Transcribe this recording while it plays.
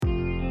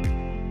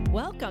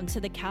Welcome to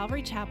the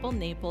Calvary Chapel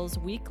Naples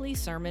weekly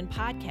sermon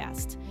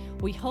podcast.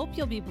 We hope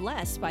you'll be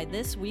blessed by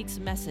this week's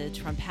message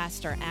from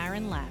Pastor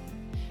Aaron Lapp.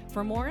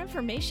 For more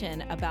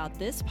information about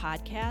this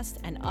podcast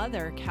and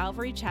other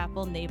Calvary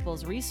Chapel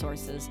Naples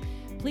resources,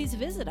 please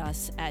visit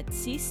us at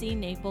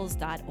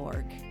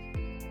ccnaples.org.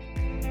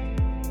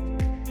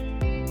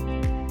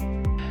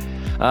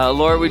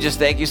 Lord, we just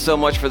thank you so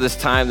much for this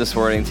time this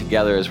morning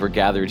together as we're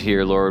gathered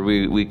here. Lord,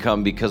 we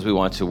come because we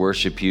want to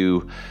worship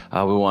you.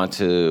 We want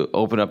to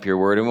open up your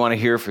word and we want to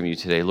hear from you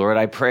today. Lord,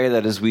 I pray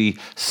that as we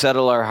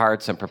settle our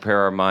hearts and prepare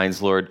our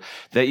minds, Lord,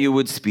 that you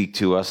would speak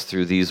to us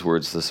through these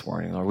words this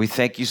morning. Lord, we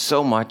thank you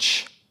so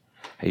much.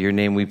 In your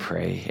name we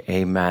pray.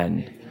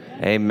 Amen.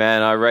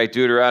 Amen. All right,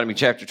 Deuteronomy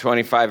chapter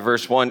 25,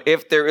 verse 1.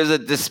 If there is a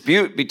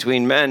dispute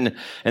between men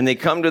and they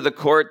come to the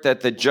court, that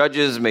the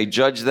judges may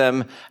judge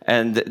them,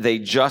 and they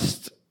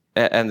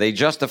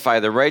justify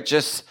the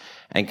righteous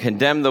and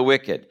condemn the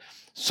wicked.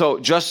 So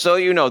just so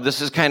you know,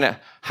 this is kind of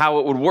how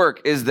it would work,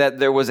 is that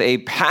there was a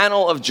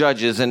panel of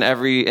judges in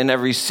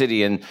every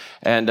city,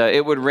 and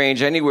it would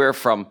range anywhere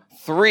from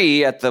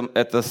 3 at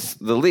the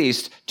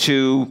least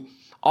to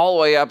all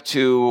the way up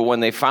to when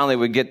they finally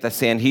would get the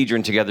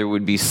Sanhedrin together,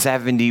 would be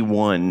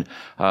 71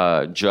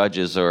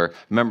 judges or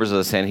members of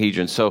the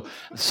Sanhedrin. So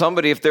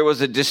somebody, if there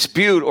was a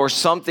dispute or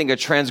something, a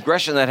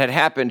transgression that had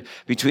happened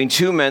between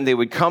two men, they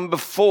would come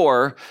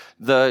before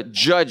the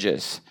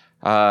judges.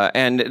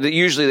 And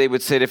usually they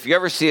would sit, if you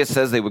ever see it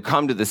says they would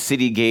come to the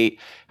city gate.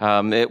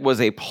 It was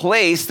a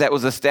place that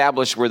was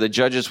established where the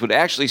judges would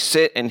actually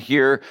sit and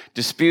hear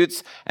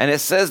disputes. And it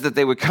says that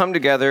they would come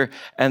together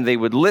and they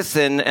would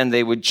listen and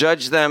they would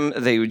judge them.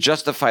 They would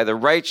justify the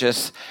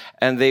righteous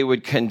and they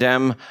would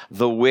condemn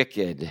the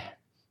wicked.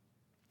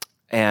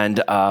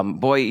 And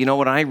boy, you know,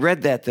 when I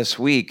read that this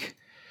week,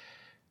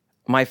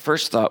 my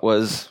first thought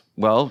was,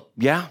 well,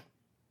 yeah,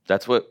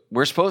 that's what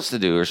we're supposed to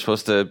do. We're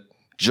supposed to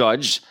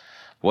judge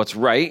what's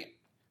right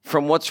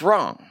from what's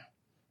wrong,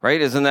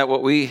 right? Isn't that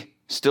what we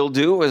still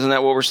do? Isn't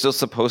that what we're still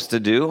supposed to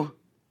do?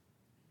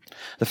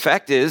 The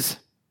fact is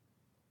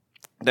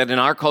that in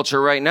our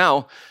culture right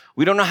now,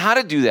 we don't know how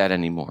to do that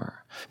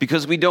anymore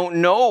because we don't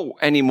know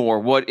anymore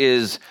what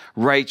is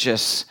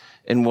righteous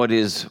and what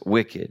is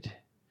wicked.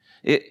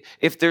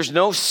 If there's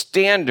no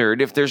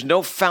standard, if there's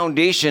no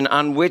foundation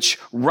on which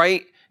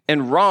right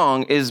and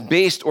wrong is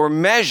based or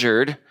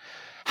measured,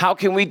 how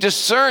can we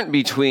discern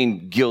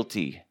between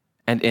guilty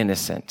and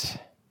innocent?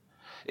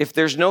 If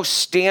there's no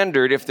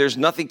standard, if there's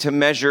nothing to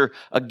measure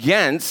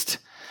against,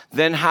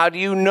 then how do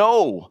you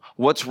know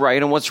what's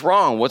right and what's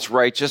wrong, what's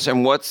righteous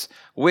and what's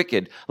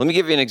wicked? Let me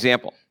give you an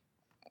example.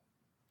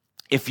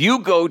 If you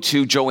go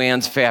to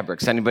Joann's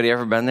Fabrics, anybody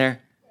ever been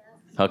there?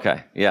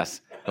 Okay,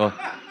 yes. Well,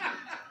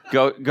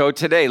 go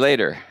today,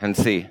 later, and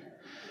see.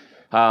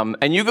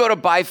 And you go to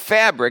buy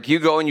fabric, you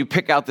go and you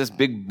pick out this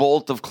big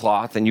bolt of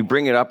cloth and you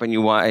bring it up and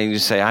you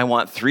say, I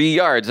want 3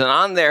 yards. And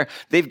on there,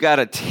 they've got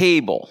a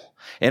table.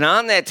 And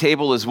on that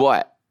table is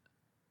what?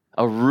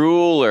 A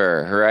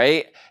ruler,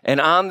 right?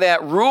 And on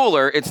that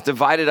ruler, it's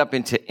divided up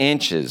into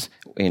inches.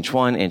 Inch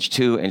 1, inch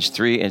 2, inch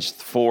 3, inch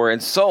 4,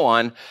 and so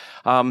on.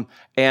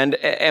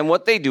 And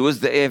what they do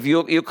is if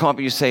you come up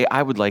and you say,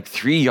 I would like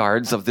 3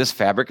 yards of this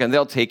fabric, and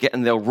they'll take it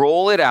and they'll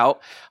roll it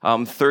out.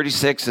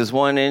 36 is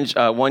 1 inch,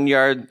 1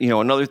 yard,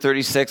 another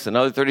 36,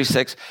 another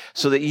 36,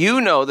 so that you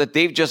know that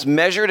they've just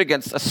measured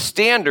against a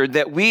standard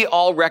that we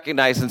all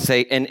recognize and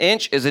say an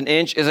inch is an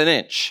inch is an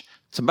inch.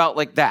 It's about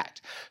like that.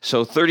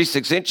 So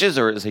 36 inches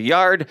or is a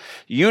yard,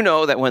 you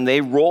know that when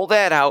they roll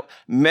that out,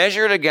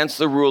 measured against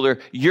the ruler,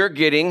 you're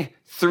getting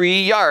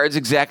 3 yards,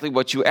 exactly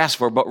what you asked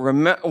for. But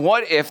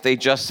what if they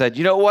just said,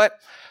 you know what?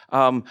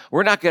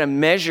 We're not going to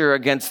measure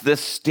against this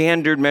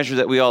standard measure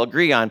that we all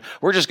agree on.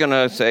 We're just going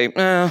to say,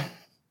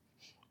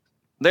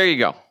 there you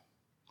go.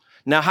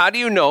 Now, how do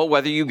you know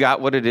whether you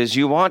got what it is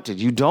you wanted?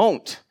 You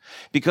don't.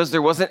 Because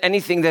there wasn't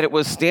anything that it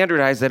was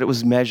standardized that it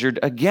was measured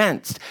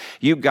against.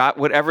 You got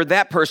whatever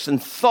that person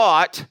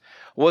thought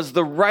was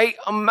the right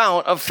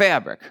amount of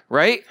fabric,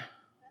 right?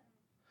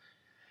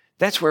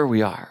 That's where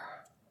we are.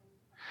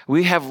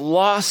 We have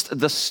lost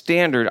the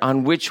standard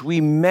on which we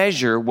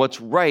measure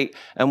what's right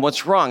and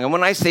what's wrong. And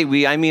when I say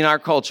we, I mean our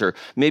culture.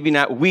 Maybe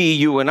not we,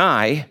 you and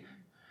I,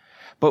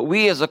 but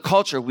we as a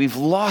culture, we've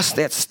lost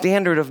that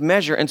standard of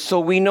measure. And so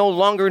we no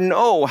longer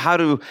know how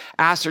to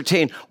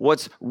ascertain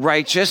what's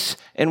righteous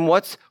and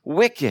what's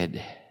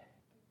wicked.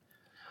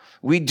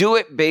 We do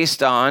it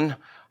based on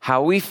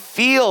how we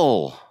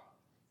feel.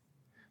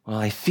 Well,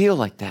 I feel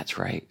like that's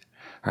right,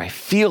 or I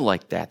feel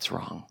like that's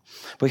wrong.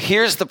 But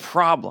here's the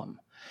problem.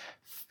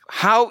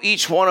 How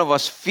each one of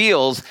us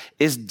feels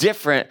is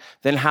different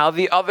than how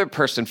the other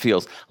person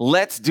feels.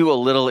 Let's do a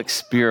little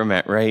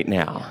experiment right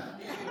now.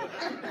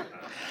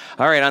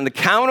 All right, on the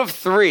count of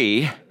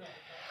 3,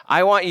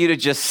 I want you to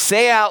just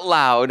say out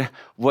loud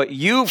what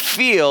you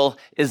feel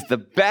is the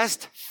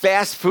best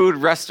fast food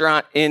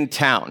restaurant in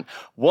town.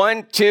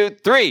 1, 2,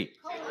 3.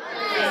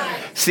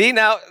 See,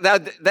 now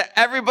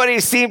everybody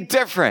seemed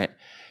different.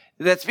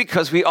 That's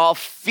because we all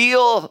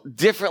feel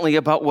differently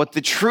about what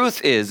the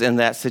truth is in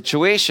that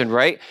situation,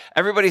 right?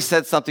 Everybody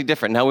said something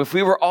different. Now, if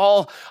we were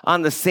all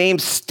on the same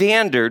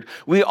standard,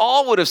 we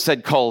all would have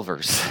said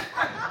Culver's.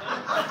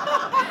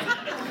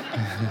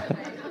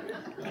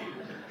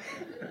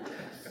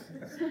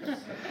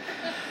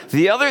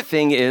 The other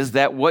thing is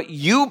that what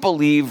you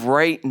believe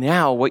right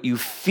now, what you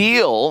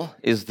feel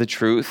is the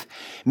truth,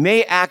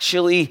 may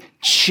actually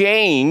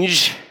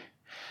change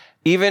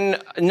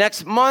even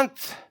next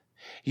month.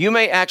 You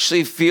may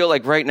actually feel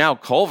like right now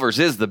Culver's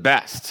is the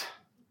best.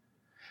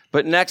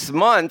 But next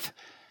month,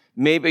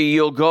 maybe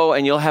you'll go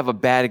and you'll have a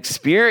bad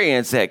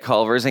experience at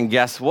Culver's, and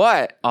guess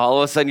what? All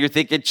of a sudden you're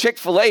thinking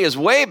Chick-fil-A is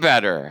way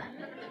better.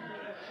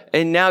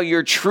 And now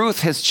your truth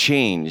has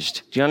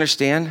changed. Do you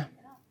understand?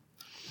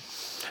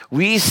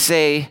 We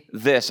say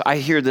this, I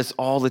hear this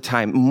all the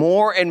time,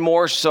 more and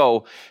more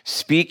so,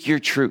 speak your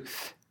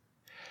truth.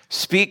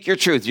 Speak your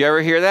truth. You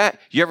ever hear that?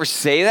 You ever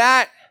say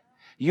that?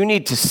 You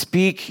need to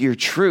speak your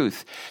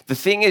truth. The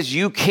thing is,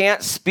 you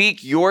can't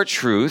speak your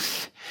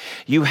truth.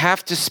 You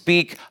have to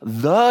speak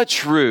the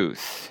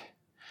truth.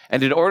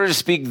 And in order to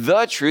speak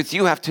the truth,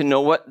 you have to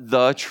know what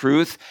the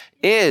truth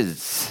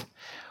is.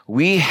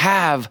 We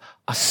have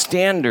a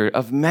standard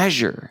of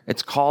measure.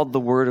 It's called the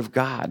Word of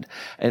God,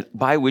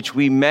 by which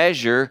we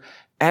measure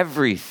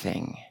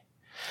everything.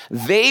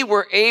 They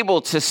were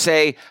able to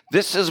say,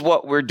 this is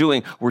what we're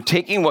doing. We're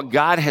taking what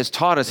God has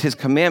taught us, his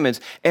commandments,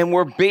 and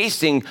we're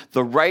basing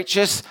the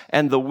righteous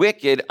and the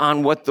wicked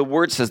on what the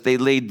Word says. They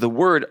laid the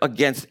Word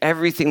against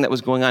everything that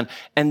was going on.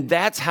 And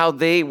that's how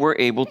they were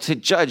able to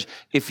judge.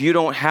 If you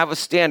don't have a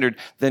standard,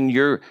 then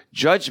your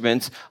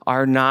judgments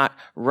are not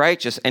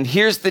righteous. And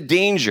here's the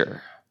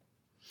danger.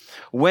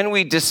 When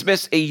we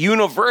dismiss a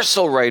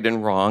universal right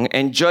and wrong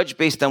and judge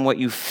based on what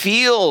you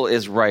feel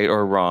is right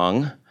or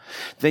wrong,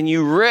 then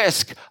you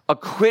risk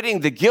acquitting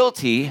the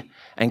guilty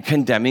and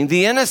condemning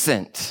the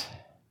innocent.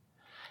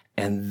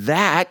 And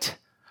that,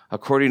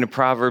 according to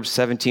Proverbs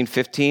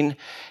 17:15,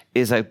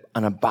 is an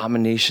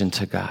abomination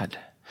to God.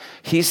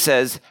 He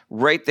says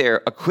right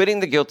there,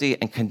 acquitting the guilty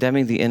and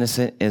condemning the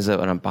innocent is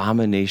an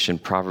abomination,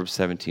 Proverbs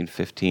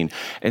 17:15.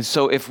 And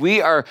so if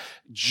we are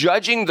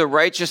judging the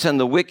righteous and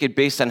the wicked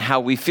based on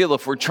how we feel,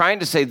 if we're trying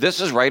to say this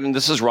is right and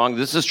this is wrong,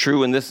 this is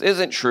true and this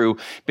isn't true,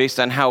 based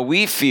on how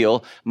we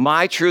feel,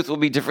 my truth will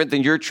be different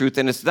than your truth.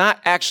 And it's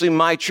not actually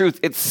my truth.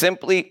 It's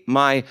simply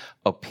my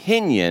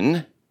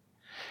opinion,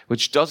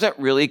 which doesn't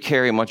really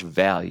carry much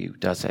value,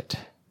 does it?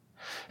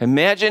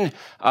 Imagine,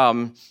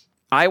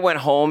 I went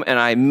home and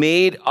I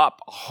made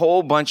up a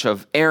whole bunch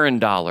of errand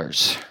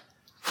dollars.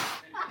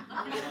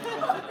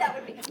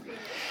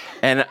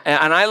 And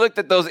I looked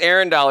at those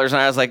errand dollars and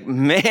I was like,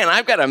 man,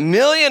 I've got 1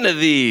 million of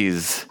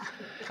these.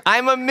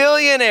 I'm a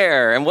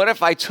millionaire. And what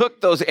if I took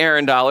those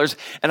errand dollars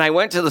and I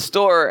went to the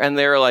store and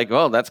they were like,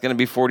 oh, that's going to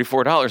be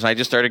 $44. And I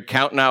just started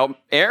counting out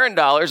errand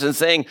dollars and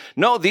saying,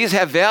 no, these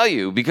have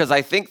value because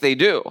I think they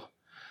do.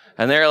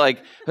 And they're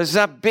like, it's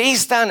not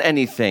based on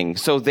anything.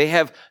 So they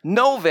have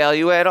no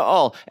value at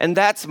all. And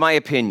that's my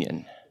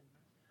opinion.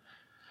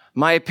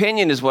 My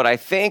opinion is what I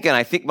think, and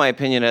I think my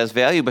opinion has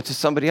value, but to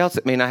somebody else,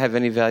 it may not have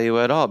any value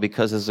at all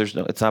because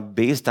it's not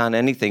based on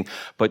anything.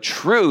 But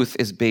truth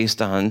is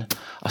based on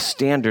a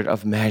standard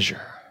of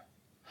measure.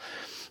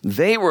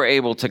 They were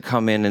able to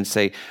come in and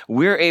say,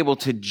 we're able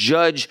to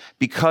judge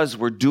because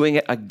we're doing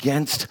it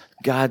against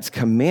God's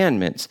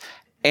commandments.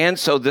 And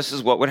so this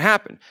is what would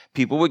happen.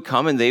 People would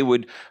come and they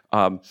would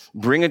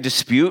bring a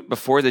dispute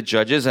before the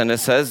judges. And it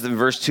says in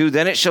verse 2,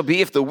 then it shall be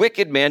if the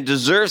wicked man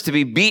deserves to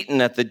be beaten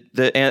that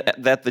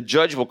the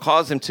judge will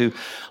cause him to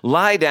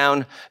lie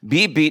down,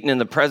 be beaten in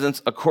the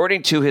presence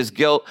according to his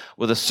guilt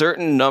with a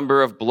certain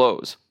number of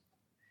blows.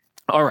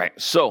 All right,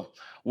 so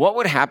what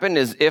would happen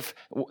is if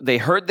they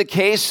heard the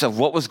case of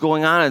what was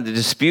going on in the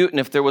dispute,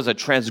 and if there was a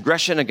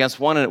transgression against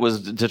one and it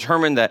was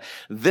determined that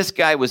this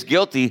guy was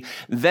guilty,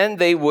 then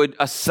they would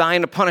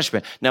assign a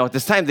punishment. Now, at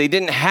this time, they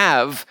didn't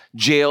have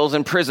jails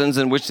and prisons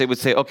in which they would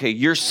say, okay,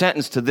 you're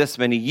sentenced to this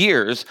many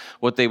years.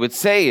 What they would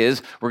say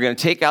is, we're going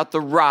to take out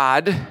the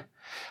rod,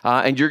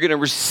 and you're going to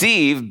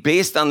receive,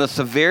 based on the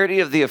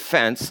severity of the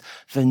offense,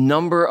 the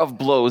number of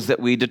blows that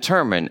we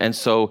determine. And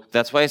so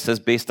that's why it says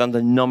based on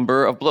the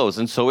number of blows.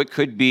 And so it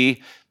could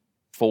be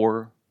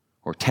 4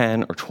 or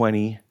 10 or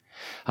 20.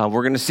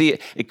 We're going to see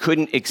it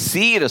couldn't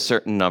exceed a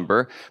certain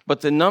number,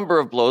 but the number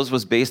of blows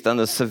was based on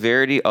the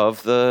severity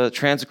of the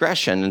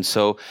transgression. And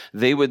so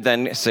they would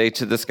then say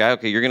to this guy,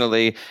 okay, you're going to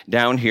lay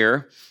down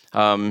here.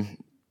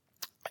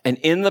 And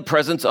in the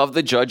presence of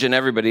the judge and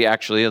everybody,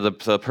 actually,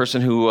 the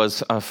person who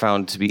was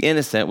found to be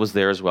innocent was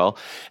there as well.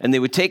 And they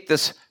would take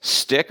this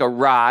stick, a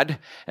rod,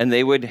 and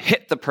they would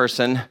hit the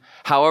person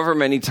however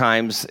many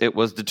times it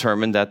was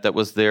determined that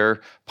was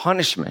their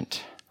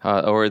punishment,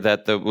 or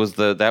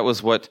that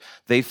was what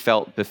they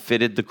felt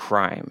befitted the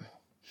crime.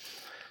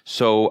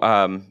 So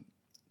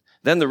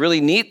then the really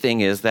neat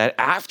thing is that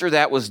after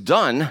that was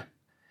done, it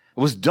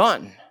was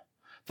done.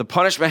 The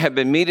punishment had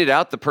been meted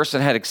out. The person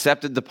had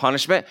accepted the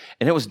punishment,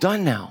 and it was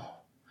done now.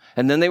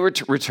 And then they were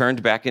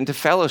returned back into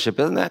fellowship.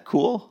 Isn't that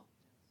cool?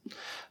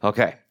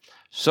 Okay,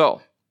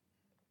 so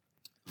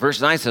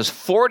verse 9 says,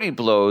 40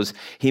 blows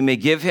he may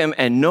give him,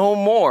 and no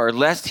more,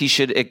 lest he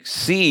should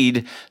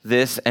exceed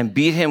this and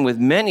beat him with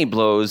many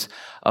blows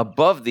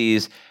above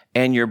these,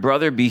 and your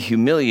brother be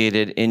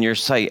humiliated in your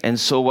sight. And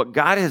so what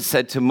God had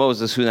said to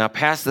Moses, who now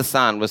passed this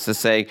on, was to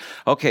say,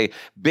 okay,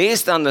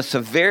 based on the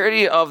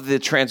severity of the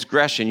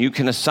transgression, you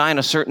can assign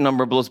a certain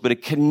number of blows, but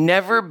it can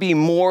never be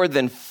more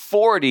than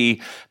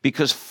 40,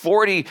 because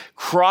 40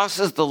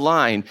 crosses the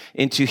line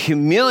into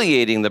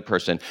humiliating the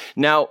person.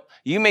 Now,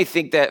 you may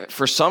think that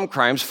for some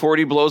crimes,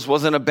 40 blows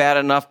wasn't a bad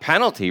enough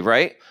penalty,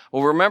 right?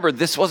 Well, remember,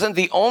 this wasn't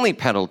the only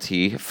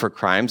penalty for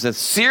crimes. The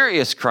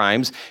serious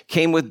crimes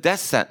came with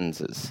death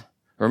sentences.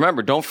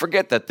 Remember, don't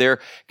forget that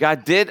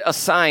God did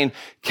assign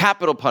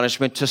capital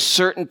punishment to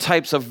certain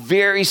types of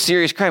very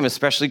serious crime,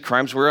 especially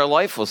crimes where a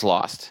life was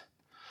lost.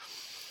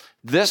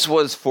 This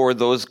was for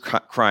those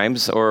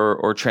crimes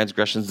or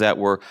transgressions that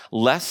were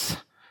less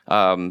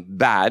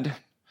bad,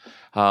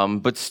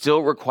 but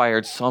still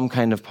required some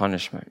kind of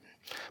punishment.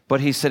 But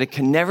he said it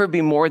can never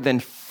be more than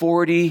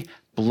 40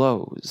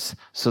 blows,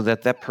 so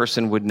that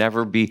person would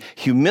never be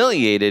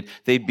humiliated.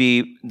 They'd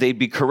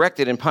be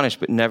corrected and punished,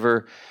 but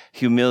never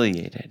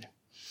humiliated.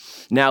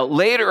 Now,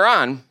 later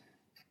on,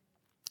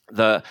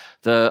 the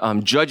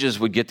judges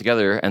would get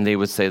together and they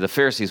would say, the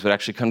Pharisees would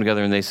actually come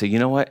together and they say, you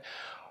know what?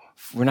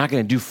 We're not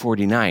going to do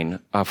 40,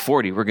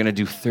 we're going to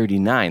do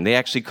 39. They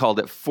actually called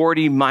it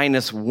 40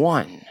 minus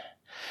 1.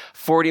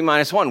 40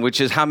 minus 1, which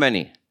is how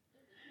many?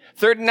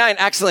 39.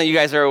 Excellent, you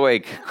guys are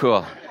awake.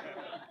 Cool.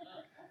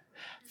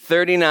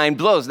 39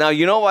 blows. Now,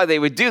 you know why they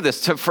would do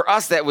this? For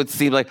us, that would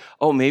seem like,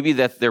 oh, maybe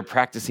that they're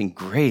practicing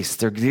grace.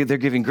 They're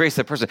giving grace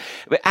to that person.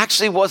 But it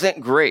actually wasn't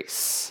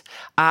grace.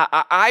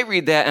 I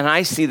read that and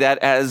I see that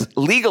as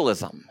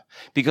legalism,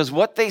 because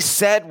what they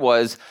said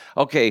was,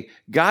 okay,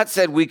 God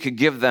said we could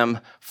give them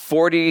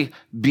 40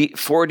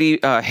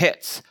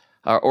 hits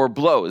or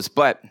blows,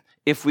 but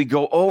if we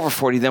go over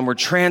 40, then we're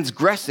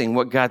transgressing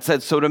what God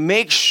said. So to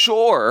make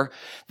sure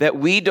that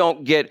we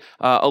don't get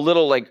a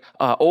little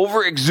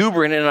over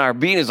exuberant in our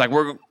being, is like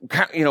we're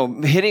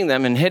hitting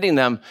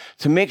them,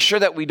 to make sure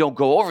that we don't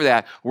go over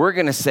that, we're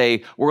going to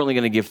say we're only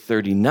going to give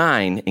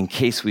 39 in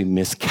case we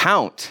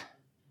miscount.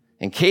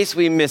 In case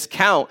we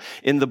miscount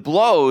in the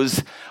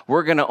blows,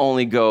 we're going to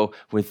only go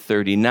with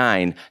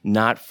 39,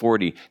 not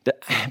 40.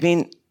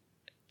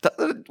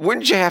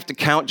 Wouldn't you have to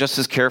count just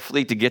as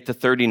carefully to get to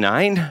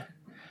 39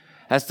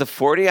 as to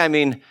 40? I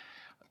mean,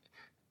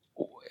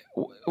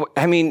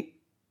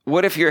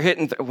 what if you're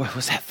hitting, what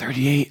was that,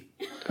 38?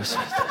 Was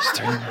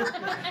 39?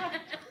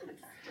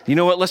 You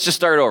know what? Let's just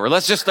start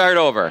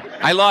over.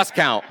 I lost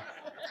count.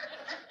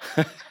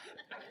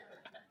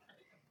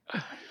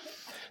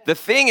 The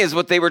thing is,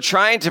 what they were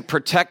trying to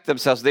protect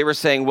themselves, they were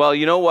saying, well,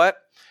 you know what?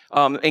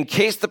 In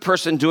case the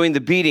person doing the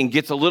beating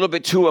gets a little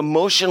bit too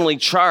emotionally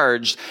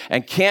charged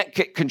and can't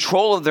get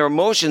control of their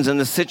emotions in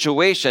the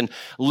situation,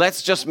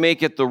 let's just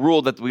make it the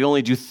rule that we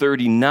only do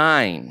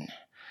 39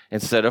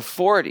 instead of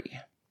 40.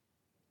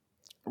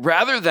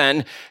 Rather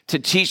than to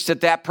teach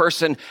that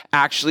person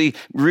actually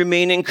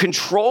remain in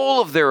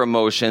control of their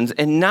emotions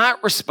and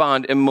not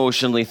respond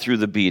emotionally through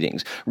the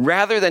beatings.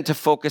 Rather than to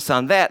focus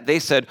on that, they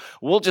said,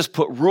 we'll just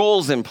put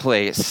rules in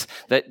place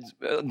that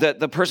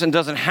the person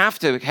doesn't have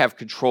to have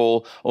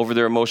control over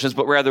their emotions,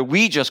 but rather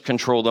we just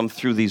control them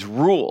through these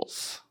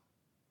rules.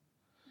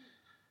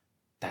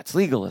 That's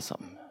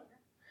legalism.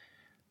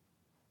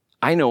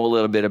 I know a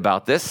little bit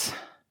about this.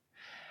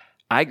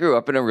 I grew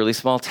up in a really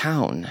small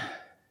town,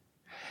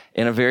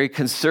 in a very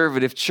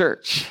conservative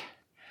church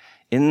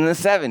in the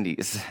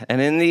 70s and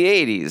in the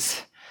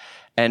 80s.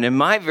 And in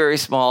my very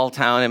small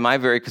town, in my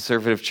very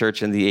conservative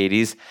church in the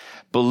 80s,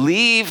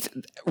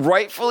 believed,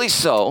 rightfully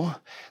so,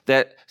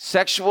 that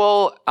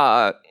sexual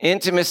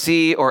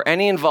intimacy or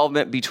any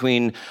involvement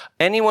between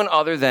anyone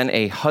other than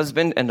a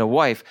husband and a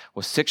wife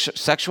was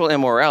sexual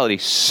immorality.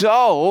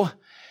 So,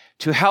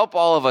 to help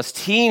all of us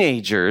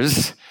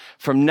teenagers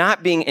from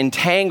not being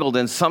entangled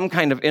in some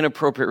kind of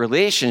inappropriate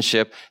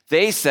relationship,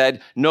 they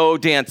said no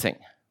dancing.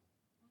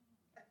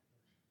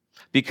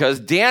 Because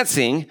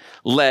dancing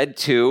led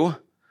to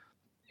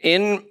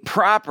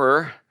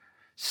improper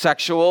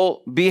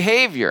sexual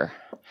behavior.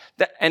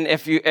 And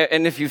if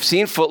you've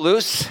seen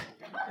Footloose,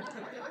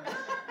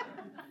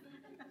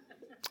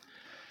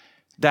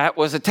 that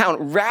was a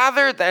town.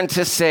 Rather than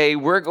to say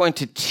we're going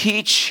to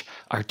teach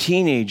our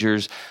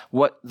teenagers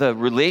what the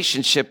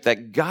relationship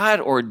that God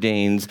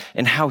ordains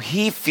and how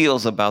he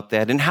feels about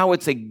that and how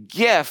it's a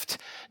gift,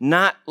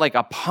 not like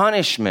a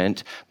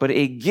punishment, but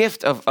a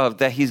gift of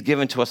that he's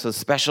given to us, a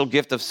special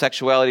gift of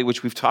sexuality,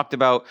 which we've talked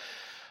about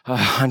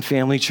on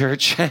Family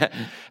Church.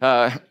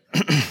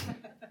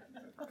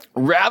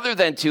 Rather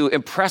than to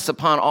impress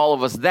upon all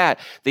of us that,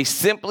 they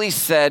simply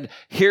said,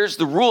 here's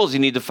the rules you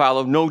need to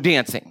follow, no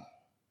dancing.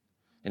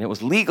 And it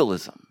was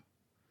legalism.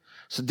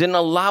 So it didn't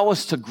allow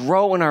us to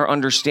grow in our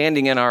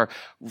understanding and our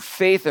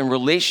faith and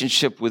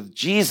relationship with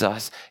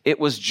Jesus.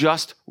 It was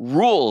just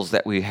rules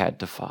that we had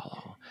to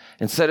follow.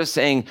 Instead of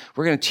saying,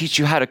 we're going to teach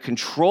you how to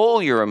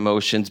control your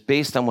emotions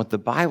based on what the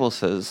Bible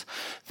says,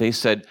 they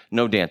said,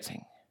 no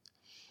dancing.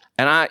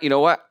 And you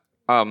know what?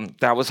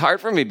 That was hard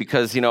for me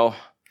because,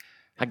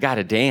 I got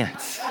to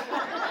dance.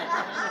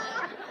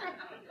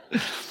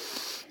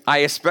 I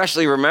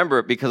especially remember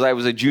it because I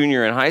was a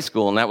junior in high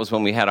school, and that was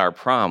when we had our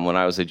prom when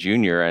I was a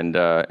junior.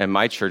 And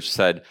my church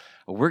said,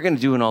 we're going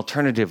to do an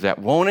alternative that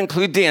won't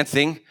include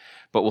dancing,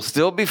 but will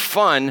still be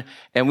fun,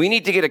 and we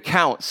need to get a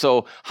count.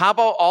 So how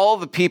about all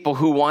the people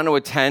who want to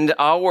attend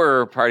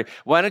our party?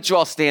 Why don't you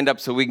all stand up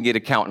so we can get a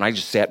count? And I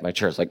just sat in my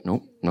chair. I was like,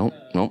 no,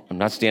 I'm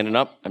not standing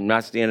up. I'm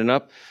not standing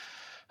up.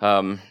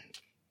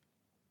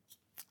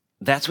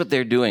 That's what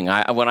they're doing.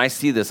 When I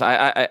see this,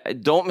 I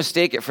don't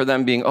mistake it for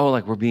them being,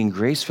 we're being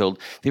grace-filled.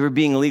 They were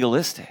being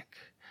legalistic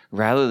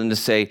rather than to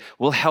say,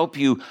 we'll help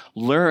you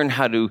learn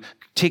how to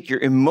take your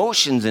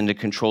emotions into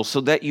control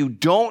so that you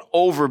don't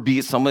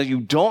overbeat someone,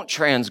 you don't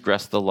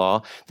transgress the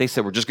law. They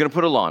said, we're just going to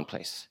put a law in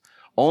place.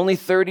 Only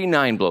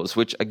 39 blows,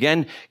 which,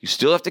 again, you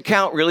still have to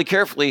count really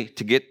carefully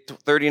to get to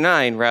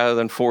 39 rather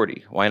than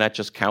 40. Why not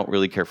just count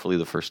really carefully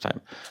the first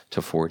time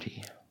to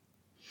 40?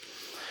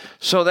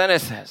 So then it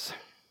says,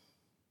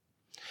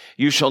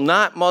 you shall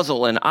not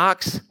muzzle an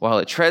ox while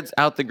it treads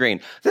out the grain.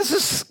 This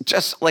is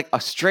just like a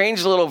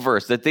strange little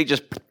verse that they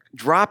just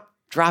drop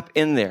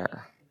in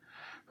there,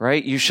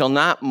 right? You shall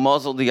not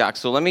muzzle the ox.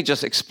 So let me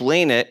just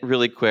explain it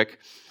really quick.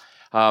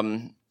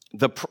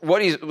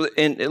 What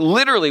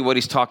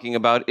he's talking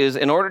about is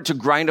in order to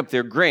grind up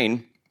their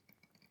grain,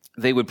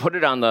 they would put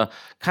it on the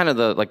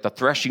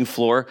threshing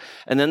floor,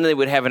 and then they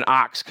would have an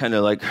ox kind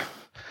of like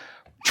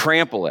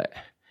trample it.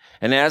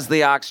 And as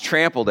the ox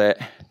trampled it,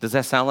 does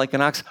that sound like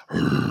an ox?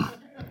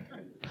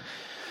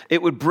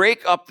 It would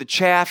break up the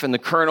chaff and the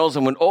kernels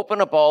and would open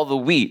up all the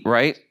wheat,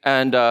 right?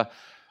 And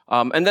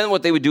then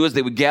what they would do is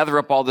they would gather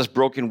up all this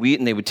broken wheat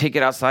and they would take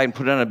it outside and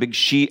put it on a big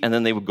sheet, and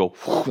then they would go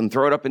and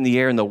throw it up in the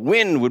air, and the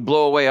wind would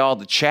blow away all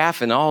the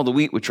chaff and all the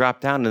wheat would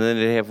drop down, and then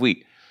they'd have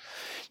wheat.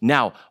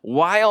 Now,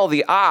 while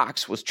the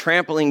ox was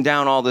trampling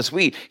down all this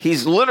wheat,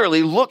 he's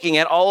literally looking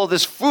at all of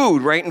this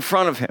food right in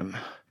front of him.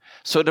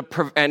 So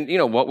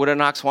what would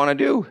an ox want to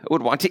do? It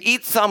would want to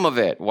eat some of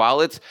it.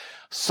 While it's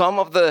some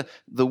of the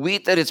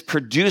wheat that it's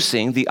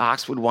producing, the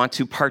ox would want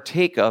to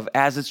partake of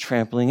as it's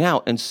trampling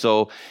out. And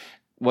so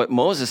what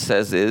Moses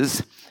says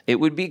is, it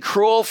would be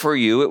cruel for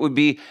you. It would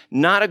be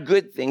not a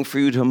good thing for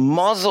you to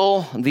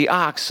muzzle the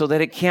ox so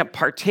that it can't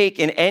partake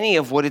in any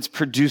of what it's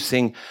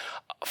producing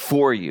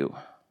for you.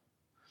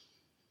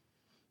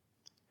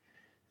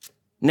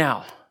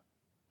 Now,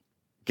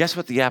 guess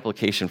what the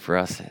application for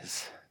us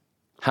is?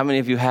 How many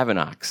of you have an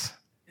ox?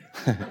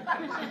 We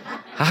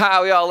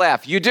all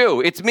laugh. You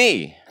do. It's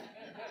me.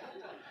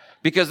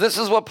 Because this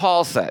is what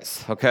Paul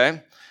says,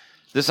 okay?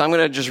 I'm going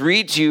to just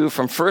read to you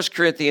from 1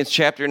 Corinthians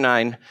chapter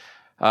 9.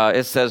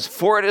 It says,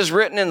 for it is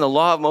written in the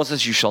law of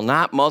Moses, you shall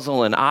not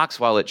muzzle an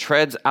ox while it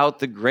treads out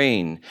the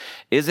grain.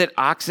 Is it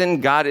oxen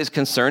God is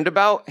concerned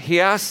about,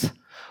 he asks?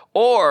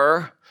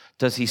 Or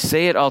does he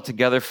say it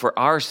altogether for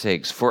our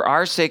sakes? For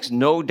our sakes,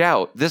 no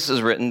doubt, this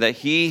is written, that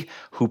he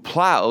who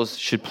plows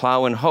should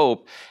plow in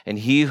hope, and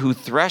he who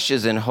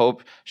threshes in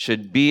hope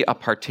should be a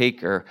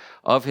partaker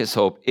of his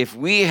hope. If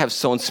we have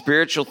sown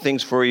spiritual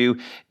things for you,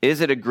 is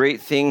it a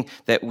great thing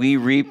that we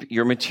reap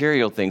your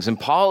material things? And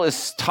Paul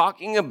is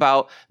talking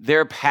about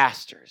their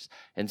pastors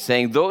and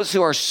saying, those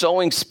who are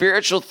sowing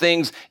spiritual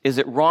things, is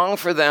it wrong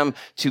for them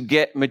to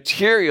get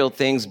material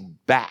things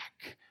back?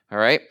 All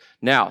right?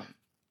 Now,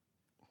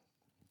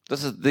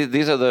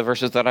 these are the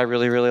verses that I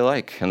really, really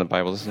like in the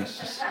Bible.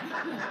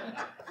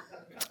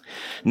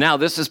 Now,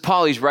 this is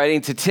Paul. He's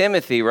writing to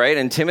Timothy, right?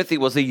 And Timothy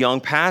was a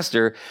young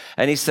pastor.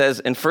 And he says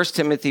in 1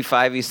 Timothy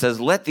 5, he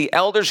says, let the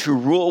elders who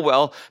rule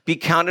well be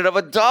counted of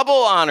a double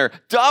honor.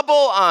 Double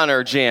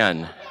honor,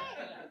 Jan.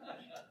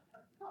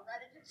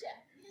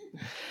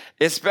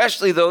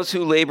 Especially those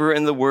who labor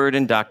in the word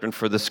and doctrine.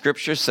 For the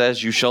scripture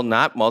says, you shall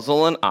not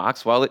muzzle an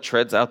ox while it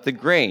treads out the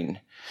grain.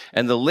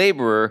 And the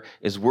laborer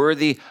is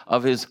worthy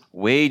of his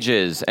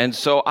wages. And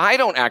so I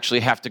don't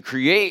actually have to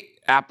create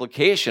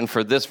application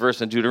for this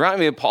verse in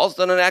Deuteronomy. Paul's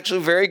done an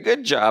actually very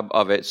good job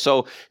of it.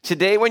 So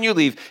today when you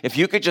leave, if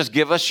you could just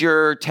give us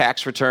your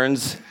tax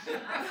returns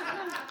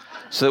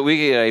so that we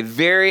get a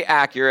very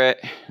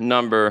accurate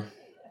number.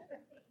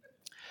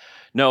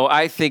 No,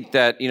 I think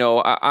that,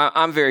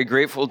 I'm very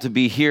grateful to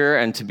be here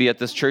and to be at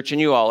this church,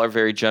 and you all are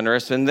very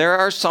generous. And there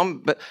are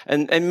some,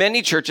 and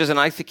many churches, and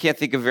I can't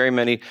think of very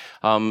many,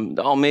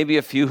 maybe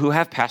a few who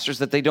have pastors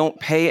that they don't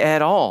pay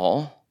at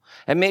all.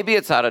 And maybe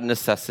it's out of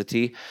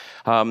necessity.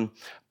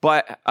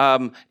 But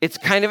it's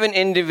kind of an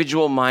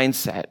individual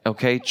mindset,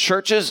 okay?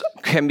 Churches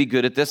can be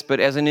good at this, but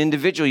as an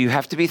individual, you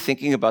have to be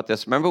thinking about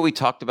this. Remember, we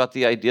talked about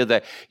the idea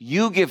that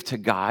you give to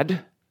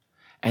God,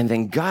 and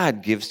then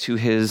God gives to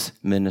his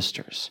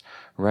ministers,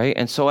 right?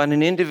 And so on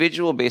an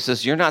individual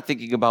basis, you're not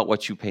thinking about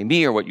what you pay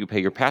me or what you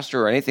pay your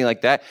pastor or anything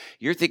like that.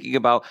 You're thinking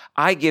about,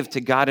 I give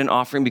to God an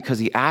offering because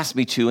he asked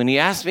me to, and he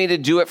asked me to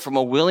do it from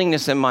a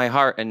willingness in my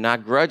heart and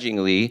not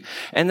grudgingly.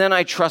 And then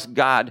I trust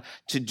God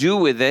to do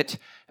with it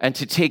and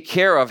to take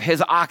care of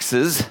his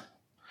oxes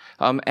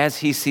as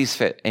he sees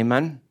fit.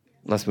 Amen?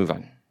 Let's move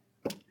on.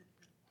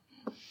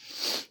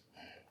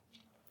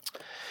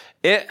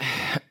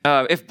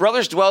 If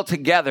brothers dwell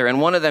together and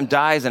one of them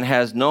dies and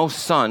has no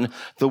son,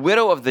 the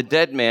widow of the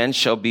dead man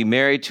shall not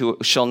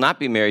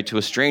be married to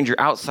a stranger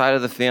outside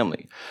of the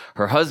family.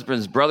 Her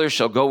husband's brother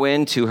shall go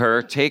in to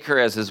her, take her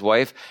as his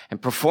wife,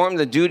 and perform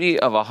the duty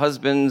of a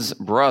husband's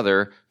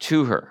brother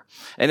to her.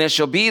 And it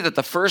shall be that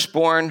the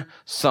firstborn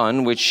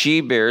son which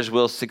she bears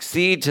will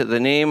succeed to the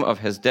name of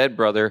his dead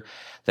brother,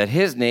 that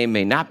his name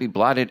may not be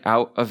blotted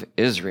out of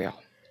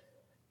Israel.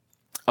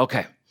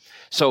 Okay.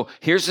 So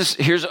here's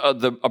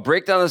a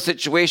breakdown of the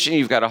situation.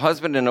 You've got a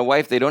husband and a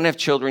wife. They don't have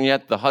children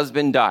yet. The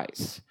husband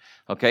dies.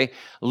 Okay.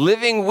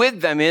 Living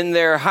with them in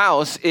their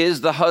house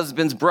is the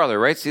husband's brother,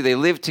 right? See, they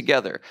live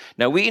together.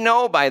 Now we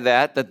know by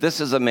that this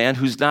is a man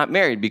who's not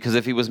married, because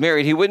if he was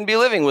married, he wouldn't be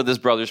living with his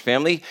brother's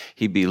family.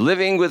 He'd be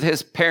living with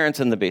his parents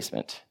in the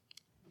basement.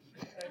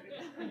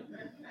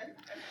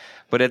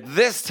 But at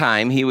this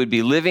time, he would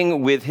be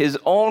living with his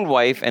own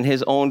wife and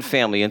his own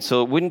family. And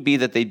so it wouldn't be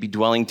that they'd be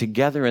dwelling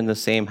together in the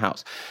same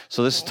house.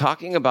 So this is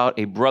talking about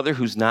a brother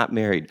who's not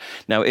married.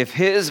 Now, if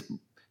his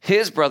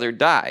brother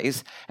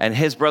dies and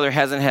his brother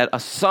hasn't had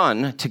a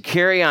son to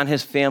carry on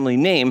his family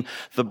name,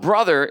 the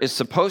brother is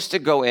supposed to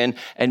go in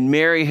and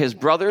marry his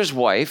brother's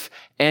wife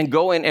and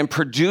go in and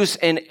produce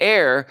an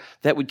heir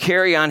that would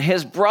carry on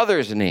his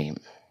brother's name,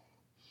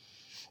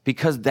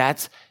 because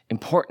that's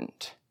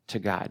important to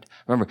God.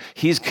 Remember,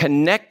 he's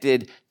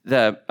connected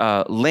the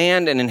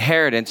land and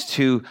inheritance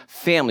to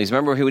families.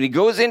 Remember, when he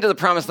goes into the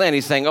promised land,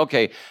 he's saying,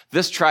 okay,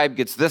 this tribe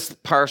gets this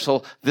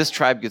parcel, this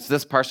tribe gets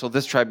this parcel,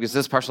 this tribe gets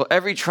this parcel.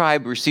 Every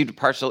tribe received a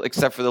parcel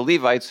except for the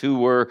Levites, who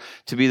were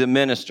to be the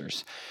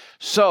ministers.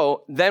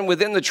 So then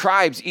within the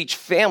tribes, each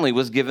family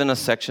was given a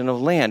section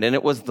of land, and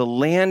it was the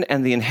land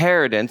and the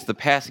inheritance, the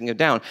passing it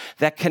down,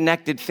 that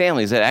connected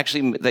families,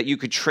 that you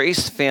could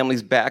trace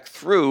families back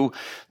through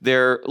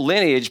their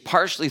lineage,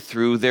 partially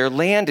through their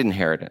land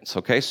inheritance.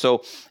 Okay,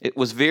 so it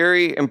was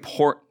very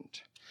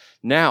important.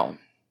 Now,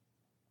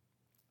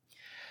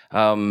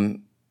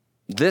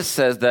 this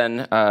says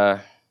then,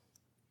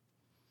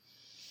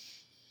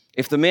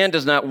 if the man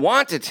does not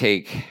want to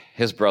take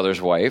his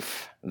brother's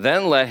wife,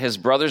 then let his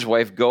brother's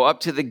wife go up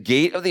to the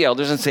gate of the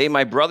elders and say,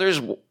 my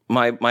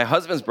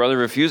husband's brother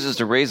refuses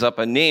to raise up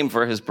a name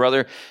for his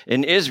brother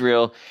in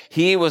Israel.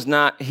 He will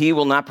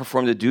not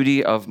perform the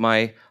duty of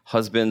my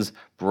husband's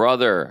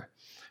brother.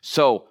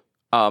 So,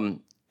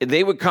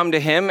 they would come to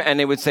him and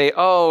they would say,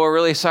 oh, we're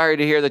really sorry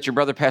to hear that your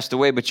brother passed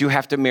away, but you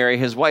have to marry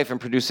his wife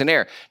and produce an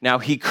heir. Now,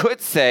 he could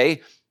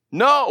say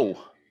no.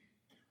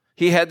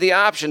 He had the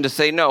option to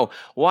say no.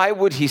 Why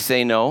would he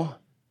say no?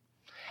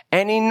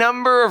 Any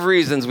number of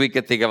reasons we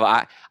could think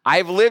of.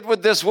 I've lived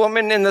with this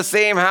woman in the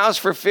same house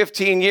for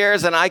 15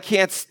 years and I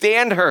can't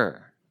stand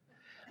her.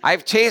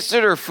 I've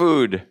tasted her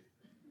food.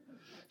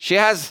 She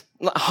has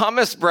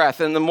hummus breath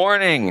in the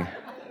morning.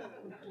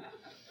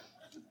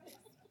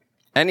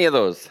 Any of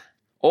those.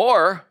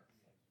 Or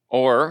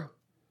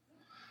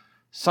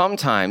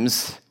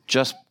sometimes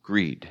just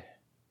greed.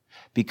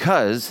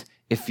 Because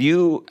if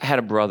you had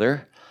a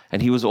brother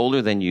and he was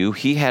older than you,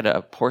 he had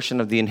a portion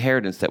of the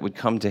inheritance that would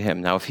come to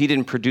him. Now, if he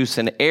didn't produce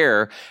an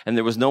heir and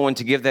there was no one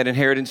to give that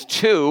inheritance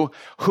to,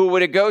 who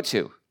would it go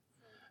to?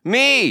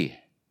 Me.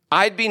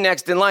 I'd be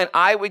next in line.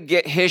 I would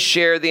get his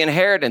share of the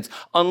inheritance,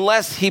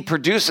 unless he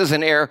produces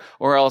an heir,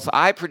 or else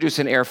I produce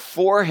an heir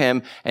for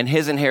him and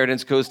his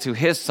inheritance goes to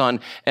his son,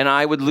 and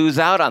I would lose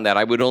out on that.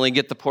 I would only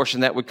get the portion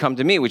that would come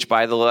to me, which,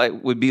 by the way,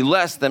 would be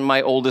less than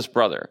my oldest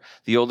brother.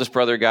 The oldest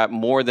brother got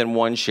more than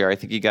one share. I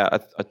think he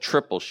got a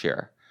triple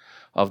share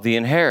of the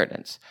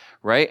inheritance,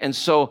 right? And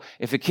so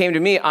if it came to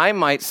me, I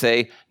might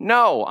say,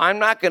 no, I'm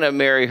not going to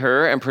marry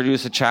her and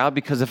produce a child,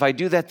 because if I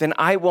do that, then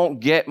I won't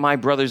get my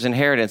brother's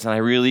inheritance, and I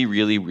really,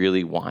 really,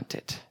 really want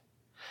it.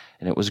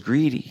 And it was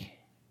greedy.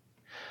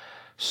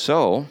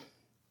 So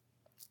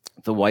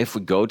the wife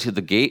would go to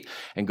the gate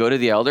and go to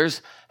the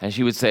elders, and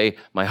she would say,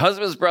 my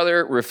husband's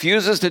brother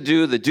refuses to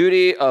do the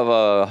duty of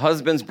a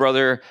husband's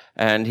brother,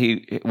 and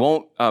he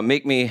won't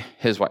make me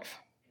his wife.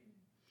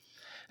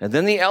 And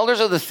then the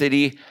elders of the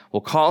city will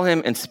call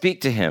him and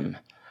speak to him.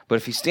 But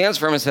if he stands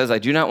firm and says, I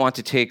do not want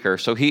to take her,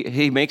 so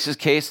he makes his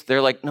case,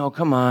 they're like, no,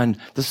 come on,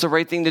 this is the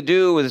right thing to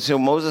do. So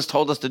Moses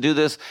told us to do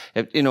this.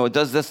 It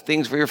does this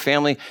things for your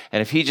family.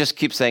 And if he just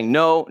keeps saying,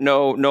 no,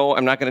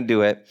 I'm not going to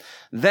do it,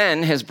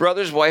 then his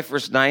brother's wife,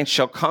 verse 9,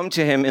 shall come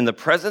to him in the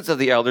presence of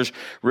the elders,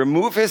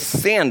 remove his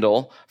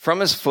sandal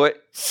from his foot,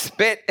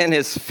 spit in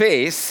his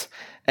face,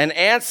 and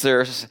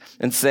answers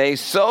and say,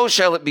 so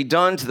shall it be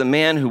done to the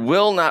man who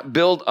will not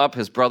build up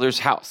his brother's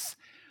house.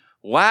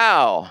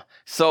 Wow.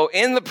 So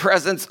in the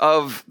presence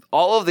of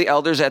all of the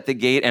elders at the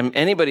gate and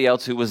anybody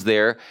else who was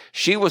there,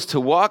 she was to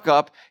walk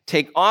up,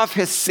 take off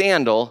his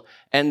sandal,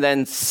 and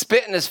then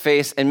spit in his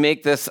face and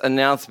make this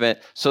announcement.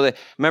 So that,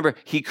 remember,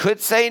 he could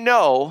say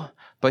no,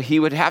 but he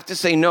would have to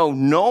say no,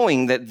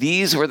 knowing that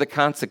these were the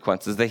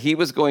consequences, that he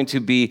was going to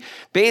be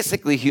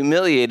basically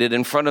humiliated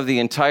in front of the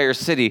entire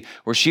city,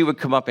 where she would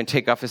come up and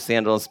take off his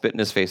sandal and spit in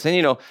his face.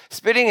 And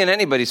spitting in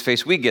anybody's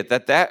face, we get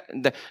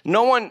that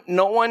no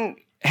one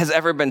has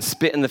ever been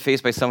spit in the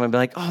face by someone and be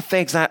like, oh,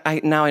 thanks, now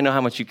I know how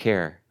much you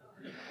care.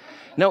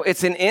 No,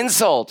 it's an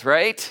insult,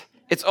 right?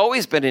 It's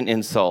always been an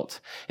insult.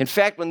 In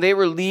fact, when they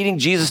were leading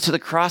Jesus to the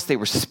cross, they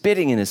were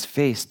spitting in his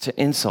face to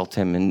insult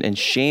him and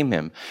shame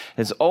him.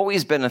 It's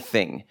always been a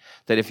thing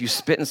that if you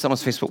spit in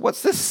someone's face, but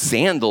what's this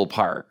sandal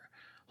part?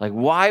 Like,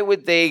 why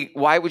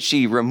would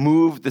she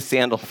remove the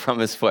sandal from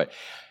his foot?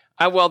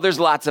 Well, there's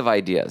lots of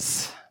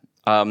ideas.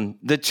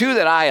 The two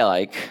that I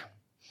like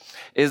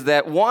is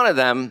that one of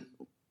them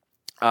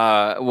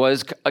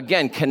was,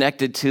 again,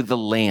 connected to the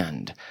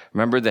land.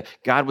 Remember that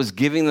God was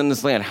giving them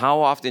this land. How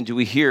often do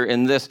we hear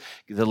in this,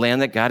 the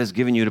land that God has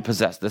given you to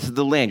possess? This is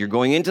the land. You're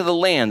going into the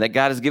land that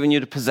God has given you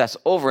to possess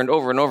over and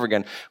over and over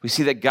again. We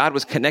see that God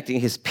was connecting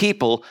his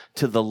people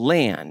to the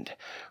land,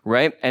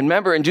 right? And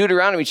remember in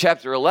Deuteronomy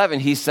chapter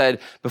 11, he said,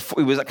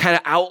 before he was kind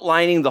of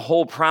outlining the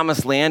whole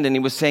promised land, and he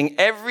was saying,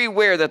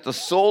 everywhere that the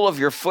sole of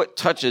your foot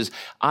touches,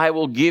 I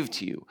will give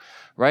to you.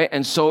 Right?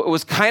 And so it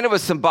was kind of a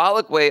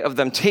symbolic way of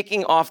them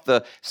taking off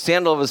the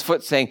sandal of his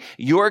foot, saying,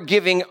 you're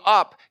giving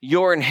up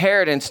your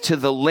inheritance to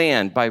the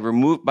land by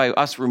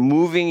us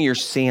removing your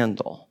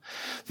sandal.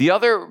 The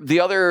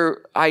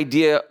other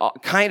idea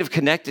kind of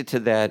connected to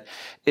that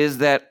is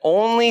that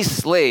only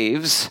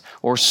slaves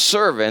or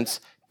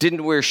servants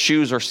didn't wear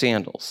shoes or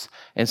sandals.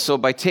 And so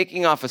by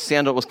taking off a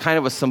sandal, it was kind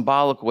of a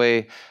symbolic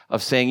way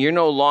of saying you're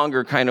no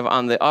longer kind of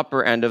on the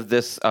upper end of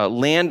this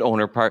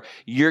landowner part.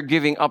 You're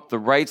giving up the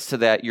rights to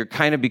that. You're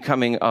kind of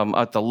becoming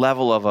at the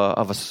level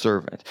of a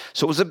servant.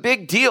 So it was a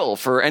big deal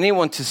for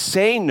anyone to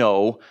say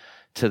no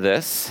to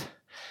this.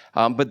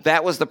 But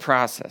that was the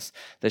process,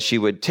 that she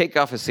would take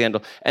off his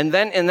sandal. And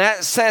then in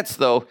that sense,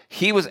 though,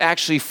 he was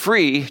actually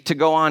free to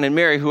go on and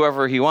marry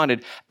whoever he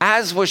wanted,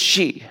 as was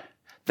she.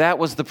 That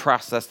was the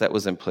process that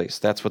was in place.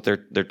 That's what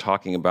they're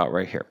talking about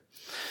right here.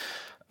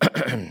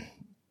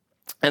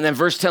 And then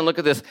verse 10, look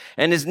at this.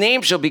 And his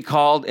name shall be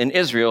called in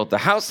Israel, the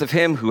house of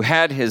him who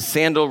had his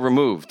sandal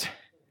removed.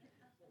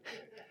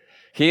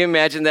 Can you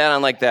imagine that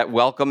on like that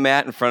welcome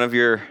mat in front of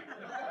your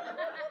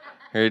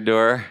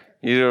door?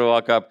 You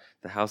walk up,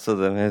 the house of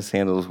them, his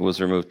sandal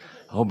was removed.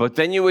 Oh, but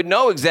then you would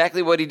know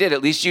exactly what he did.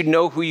 At least you'd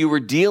know who you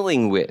were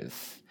dealing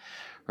with,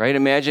 right?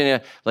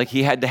 Imagine like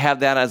he had to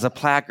have that as a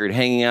placard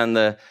hanging on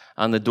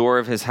the door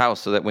of his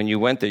house, so that when you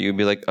went there, you'd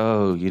be like,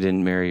 oh, you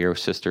didn't marry your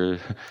sister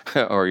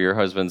or your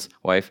husband's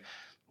wife.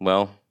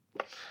 Well,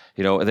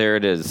 there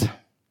it is.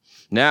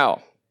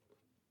 Now,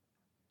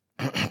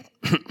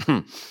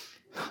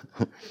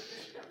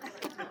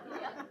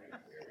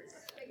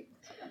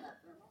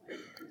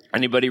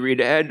 anybody read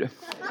ahead?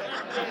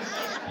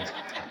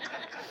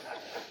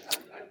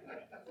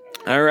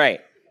 All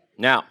right.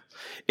 Now,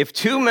 if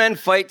two men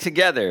fight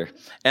together,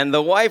 and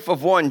the wife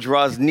of one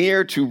draws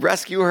near to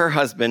rescue her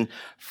husband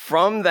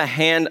from the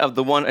hand of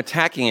the one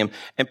attacking him,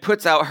 and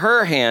puts out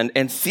her hand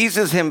and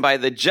seizes him by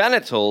the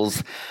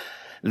genitals,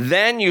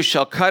 then you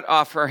shall cut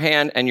off her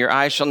hand, and your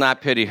eye shall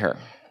not pity her.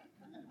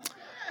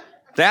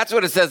 That's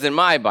what it says in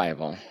my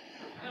Bible.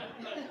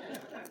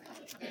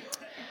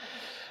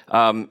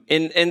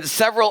 In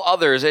several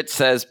others, it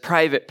says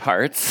private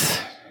parts.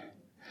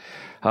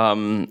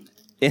 In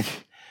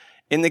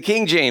the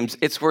King James,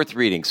 it's worth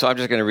reading, so I'm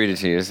just going to read it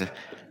to you.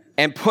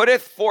 And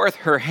putteth forth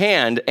her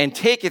hand, and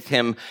taketh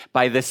him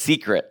by the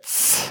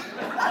secrets.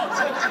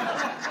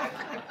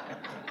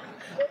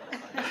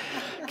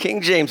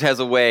 King James has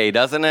a way,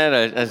 doesn't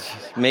it,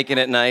 making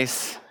it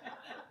nice?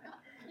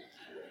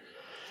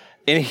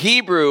 In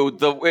Hebrew,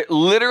 it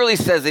literally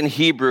says in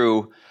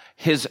Hebrew,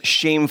 his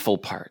shameful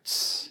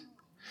parts.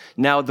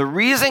 Now, the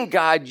reason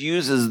God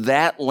uses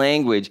that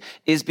language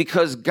is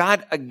because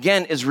God,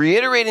 again, is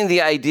reiterating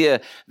the idea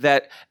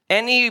that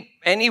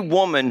any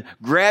woman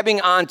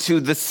grabbing onto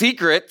the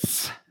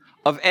secrets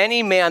of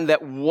any man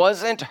that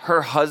wasn't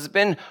her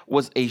husband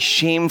was a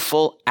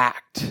shameful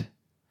act.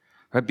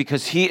 Right?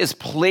 Because he is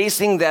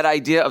placing that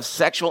idea of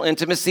sexual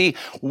intimacy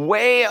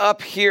way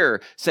up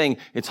here, saying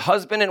it's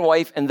husband and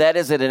wife, and that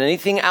is it. And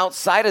anything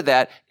outside of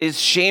that is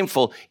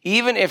shameful,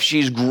 even if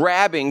she's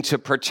grabbing to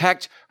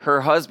protect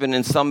her husband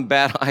in some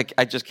battle.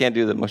 I just can't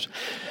do that much.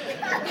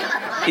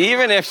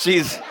 Even if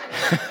she's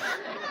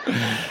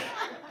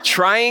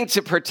trying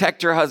to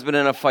protect her husband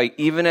in a fight,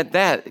 even at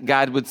that,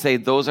 God would say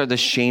those are the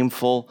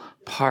shameful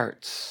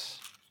parts.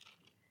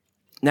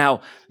 Now,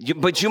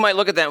 but you might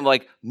look at that and be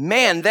like,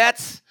 man,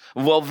 that's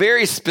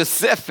very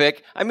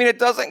specific. I mean,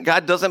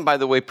 God doesn't, by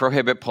the way,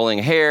 prohibit pulling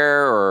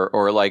hair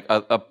or like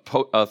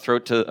a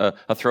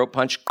throat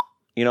punch.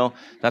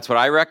 That's what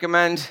I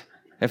recommend.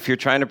 If you're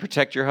trying to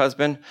protect your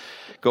husband,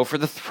 go for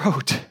the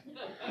throat.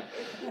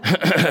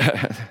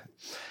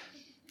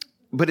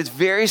 But it's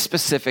very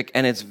specific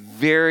and it's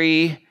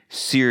very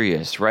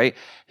serious, right?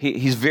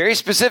 He's very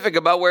specific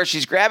about where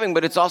she's grabbing,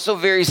 but it's also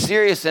very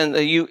serious. And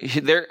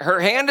her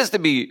hand is to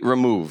be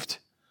removed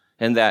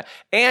in that.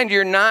 And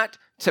you're not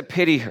to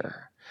pity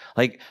her.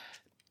 Like,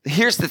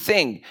 here's the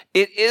thing.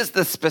 It is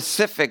the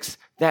specifics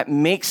that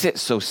makes it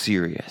so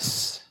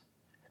serious.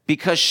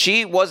 Because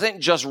she wasn't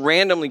just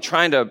randomly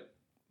trying to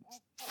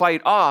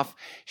fight off.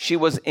 She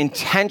was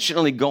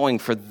intentionally going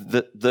for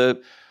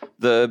the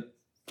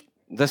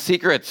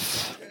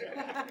secrets.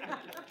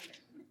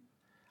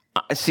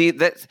 See,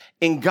 that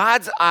in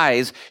God's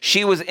eyes,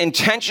 she was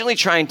intentionally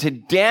trying to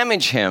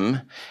damage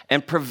him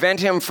and prevent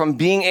him from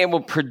being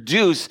able to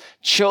produce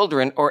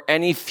children or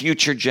any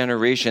future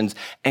generations.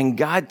 And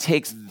God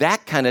takes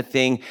that kind of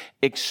thing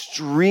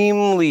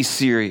extremely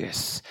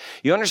serious.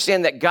 You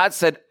understand that God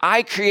said,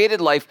 I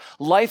created life.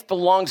 Life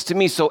belongs to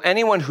me. So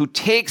anyone who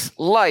takes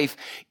life,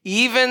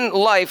 even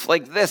life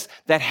like this,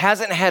 that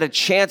hasn't had a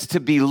chance to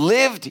be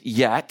lived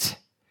yet,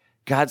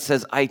 God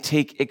says, I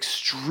take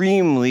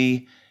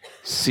extremely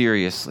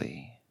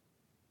seriously.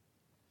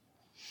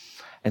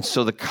 And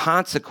so the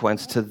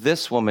consequence to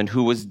this woman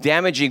who was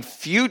damaging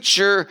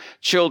future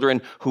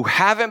children who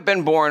haven't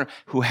been born,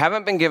 who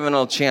haven't been given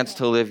a chance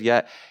to live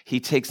yet, he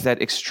takes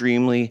that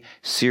extremely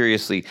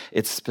seriously.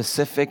 It's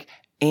specific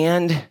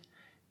and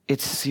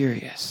it's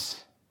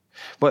serious.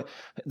 But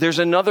there's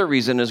another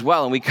reason as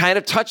well, and we kind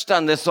of touched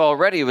on this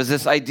already. It was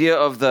this idea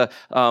of the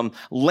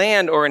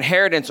land or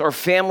inheritance or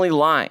family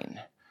line,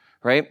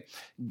 right?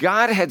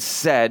 God had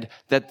said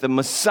that the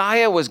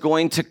Messiah was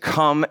going to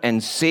come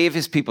and save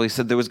his people. He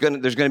said there's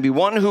going to be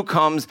one who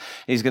comes and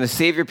he's going to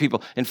save your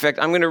people. In fact,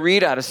 I'm going to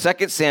read out of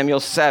 2 Samuel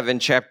 7,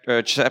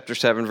 chapter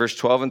 7, verse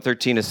 12 and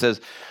 13. It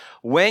says,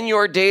 when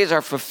your days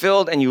are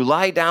fulfilled and you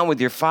lie down with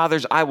your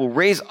fathers, I will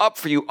raise up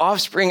for you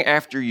offspring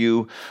after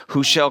you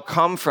who shall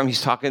come from,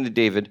 he's talking to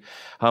David,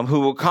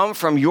 who will come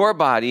from your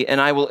body, and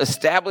I will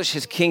establish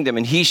his kingdom,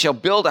 and he shall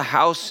build a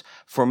house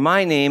for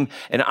my name,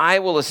 and I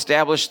will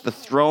establish the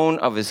throne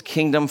of his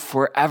kingdom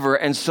forever.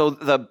 And so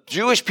the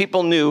Jewish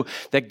people knew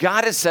that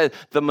God had said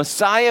the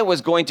Messiah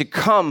was going to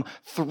come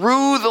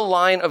through the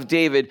line of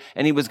David,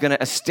 and he was going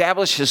to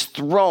establish his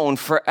throne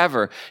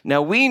forever.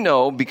 Now we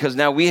know, because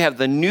now we have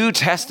the New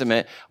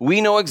Testament,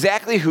 we know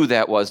exactly who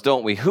that was,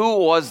 don't we?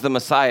 Who was the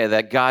Messiah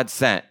that God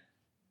sent?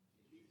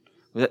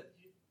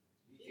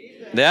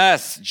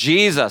 Yes,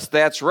 Jesus,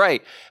 that's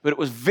right. But it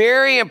was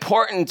very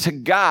important to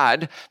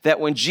God that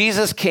when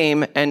Jesus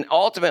came and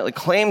ultimately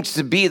claimed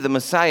to be the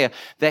Messiah,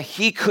 that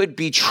he could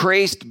be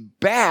traced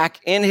back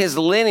in his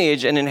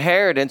lineage and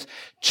inheritance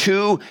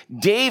to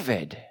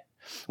David.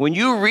 When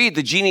you read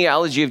the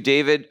genealogy of of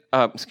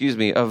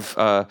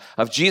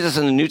Jesus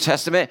in the New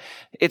Testament,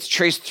 it's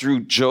traced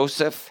through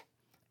Joseph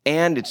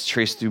and it's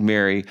traced through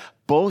Mary,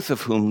 both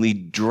of whom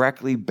lead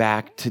directly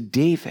back to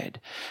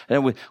David.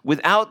 And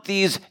without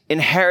these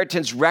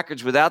inheritance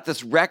records, without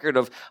this record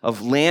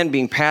of land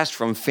being passed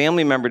from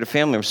family member to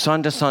family, or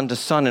son to son to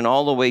son, and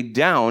all the way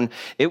down,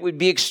 it would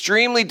be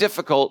extremely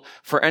difficult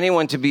for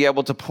anyone to be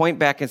able to point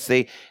back and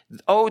say,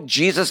 oh,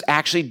 Jesus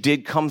actually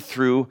did come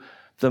through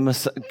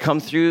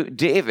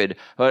David.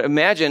 But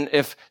imagine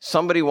if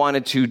somebody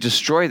wanted to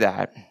destroy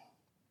that,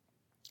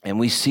 and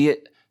we see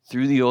it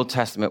through the Old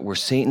Testament where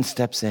Satan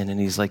steps in and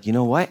he's like, you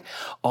know what?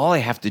 All I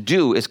have to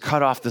do is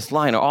cut off this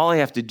line, or all I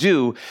have to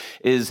do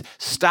is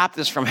stop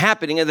this from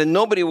happening, and then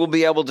nobody will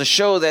be able to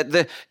show that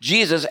the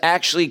Jesus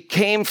actually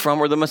came from,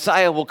 or the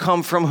Messiah will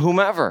come from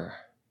whomever.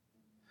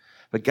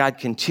 But God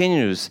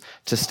continues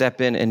to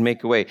step in and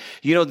make a way.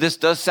 You know, this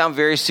does sound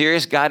very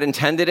serious. God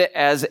intended it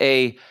as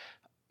a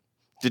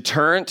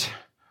deterrent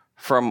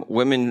from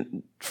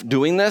women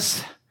doing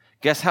this.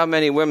 Guess how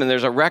many women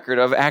there's a record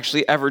of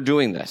actually ever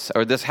doing this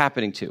or this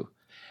happening to?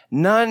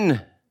 None.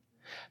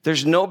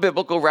 There's no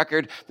biblical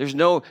record. There's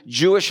no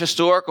Jewish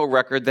historical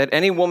record that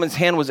any woman's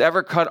hand was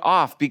ever cut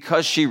off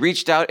because she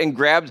reached out and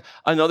grabbed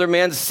another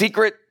man's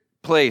secret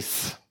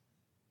place.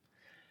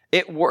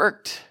 It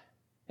worked.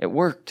 It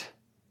worked.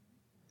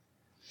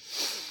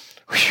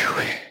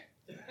 Whew.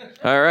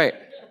 All right.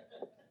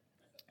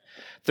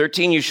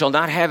 13, you shall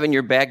not have in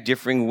your bag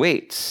differing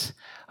weights,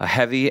 a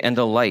heavy and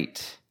a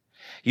light.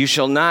 You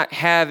shall not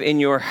have in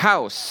your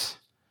house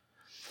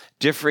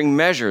differing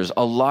measures,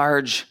 a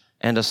large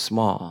and a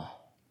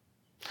small.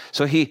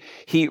 So he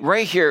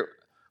right here,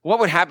 what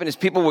would happen is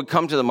people would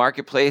come to the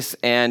marketplace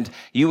and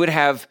you would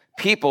have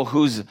people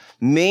whose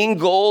main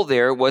goal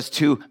there was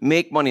to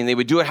make money, and they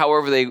would do it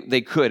however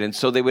they could. And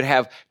so they would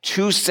have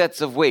two sets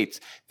of weights.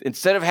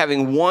 Instead of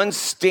having one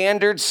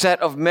standard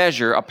set of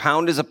measure, a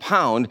pound is a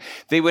pound,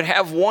 they would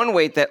have one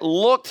weight that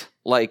looked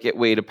like it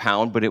weighed a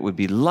pound, but it would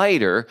be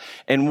lighter,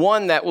 and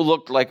one that would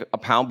look like a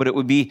pound, but it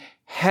would be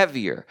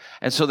heavier.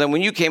 And so then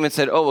when you came and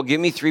said, oh, well,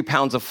 give me 3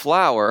 pounds of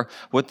flour,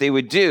 what they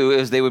would do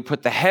is they would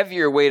put the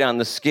heavier weight on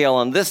the scale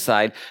on this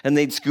side, and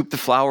they'd scoop the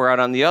flour out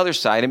on the other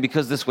side. And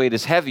because this weight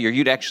is heavier,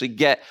 you'd actually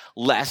get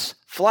less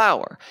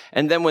flour.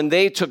 And then when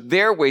they took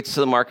their weights to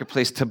the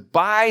marketplace to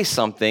buy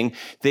something,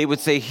 they would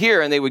say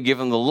here, and they would give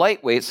them the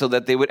light weight so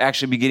that they would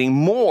actually be getting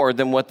more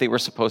than what they were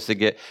supposed to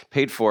get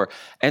paid for.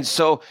 And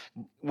so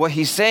what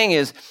he's saying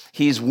is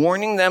he's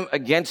warning them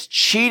against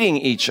cheating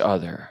each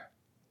other.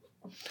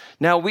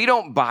 Now, we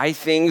don't buy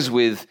things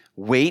with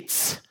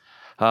weights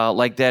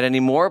like that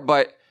anymore,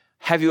 but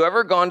Have you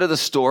ever gone to the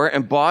store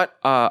and bought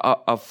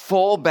a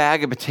full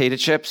bag of potato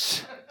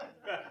chips?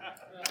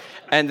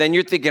 And then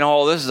you're thinking,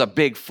 oh, this is a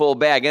big full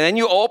bag. And then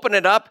you open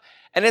it up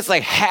and it's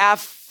like half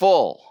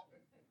full.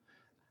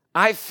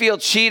 I feel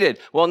cheated.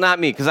 Well, not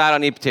me, because I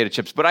don't eat potato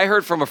chips. But I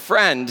heard from a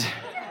friend,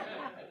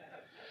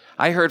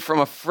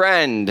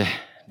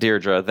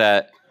 Deirdre,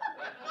 that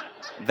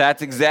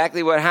that's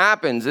exactly what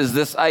happens, is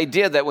this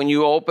idea that when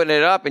you open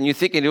it up and you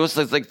think it was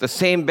like the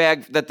same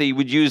bag that they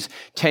would use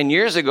 10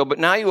 years ago, but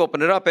now you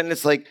open it up and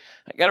it's like,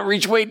 I got to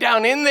reach way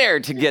down in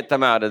there to get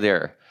them out of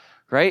there,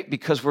 right?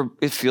 Because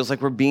it feels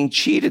like we're being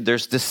cheated.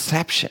 There's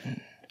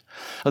deception.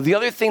 The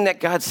other thing that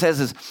God says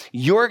is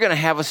you're going to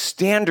have a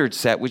standard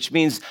set, which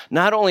means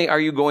not only are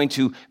you going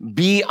to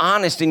be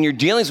honest in your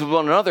dealings with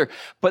one another,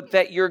 but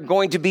that you're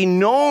going to be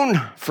known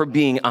for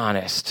being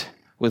honest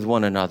with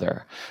one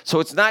another. So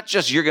it's not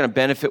just you're going to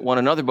benefit one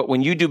another, but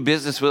when you do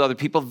business with other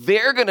people,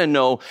 they're going to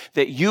know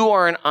that you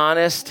are an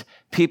honest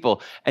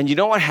people. And you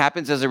know what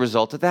happens as a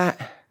result of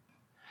that?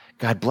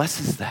 God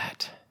blesses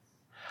that.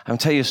 I'm going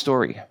to tell you a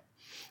story.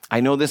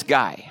 I know this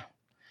guy.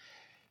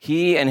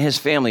 He and his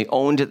family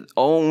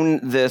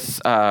own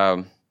this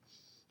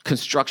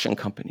construction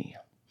company.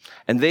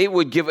 And they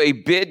would give a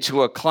bid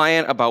to a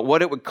client about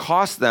what it would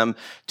cost them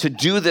to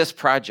do this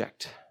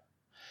project.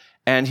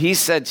 And he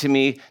said to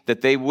me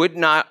that they would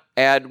not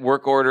add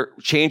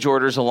change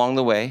orders along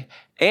the way.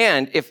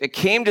 And if it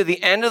came to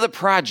the end of the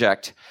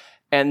project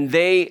and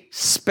they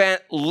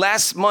spent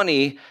less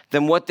money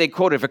than what they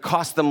quoted, if it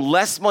cost them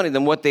less money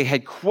than what they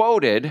had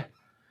quoted,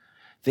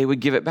 they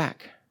would give it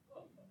back.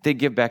 They'd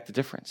give back the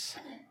difference.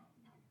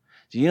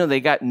 You know,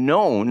 they got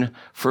known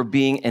for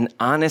being an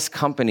honest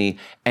company,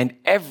 and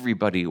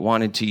everybody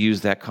wanted to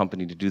use that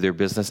company to do their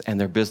business, and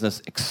their business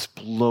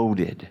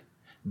exploded.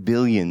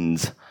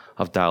 Billions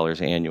of dollars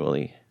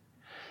annually.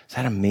 Is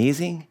that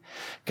amazing?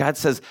 God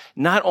says,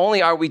 not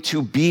only are we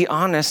to be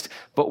honest,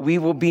 but we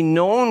will be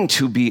known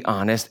to be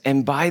honest,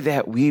 and by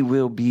that we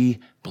will be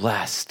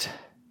blessed.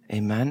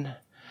 Amen?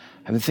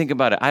 I mean, think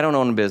about it. I don't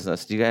own a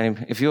business.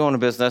 If you own a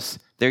business,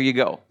 there you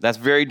go. That's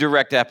very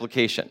direct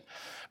application.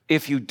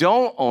 If you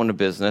don't own a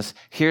business,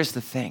 here's the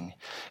thing.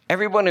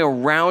 Everyone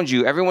around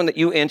you, everyone that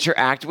you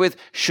interact with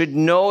should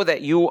know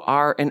that you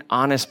are an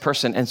honest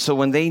person. And so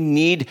when they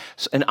need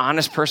an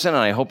honest person,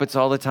 and I hope it's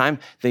all the time,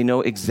 they know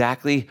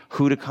exactly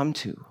who to come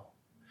to.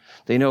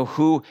 They know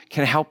who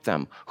can help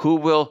them, who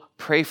will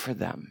pray for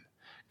them.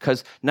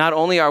 Because not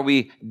only are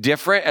we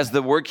different, as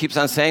the word keeps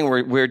on saying,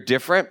 we're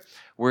different,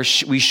 we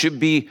should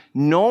be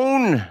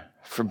known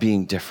for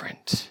being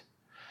different.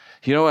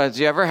 You know, do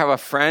you ever have a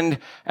friend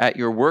at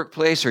your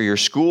workplace or your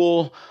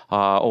school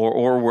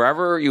or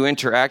wherever you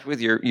interact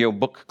with, your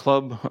book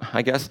club,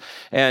 I guess,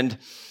 and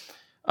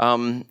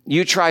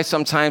you try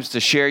sometimes to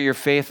share your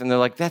faith, and they're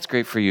like, that's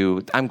great for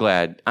you. I'm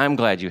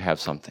glad you have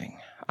something.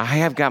 I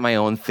have got my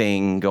own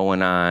thing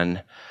going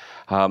on.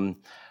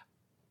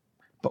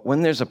 But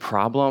when there's a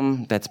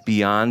problem that's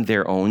beyond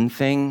their own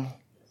thing,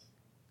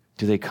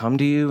 do they come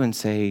to you and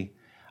say,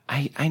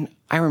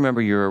 I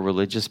remember you're a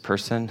religious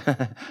person.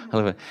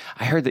 I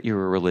heard that you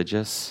were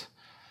religious.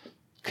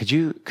 Could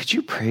you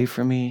pray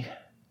for me?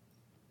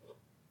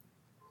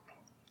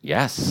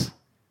 Yes.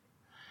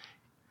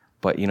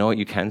 But you know what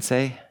you can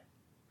say?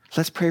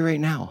 Let's pray right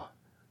now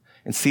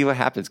and see what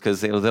happens,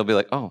 because they'll be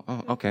like, oh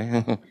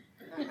okay.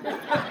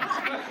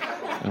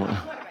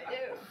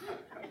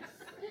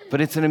 But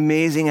it's an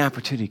amazing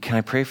opportunity. Can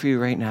I pray for you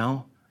right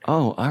now?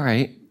 Oh, all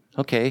right.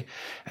 Okay,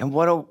 and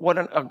what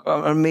an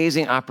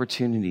amazing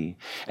opportunity.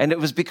 And it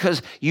was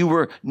because you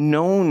were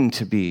known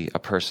to be a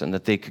person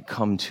that they could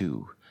come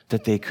to,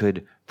 that they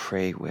could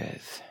pray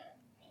with.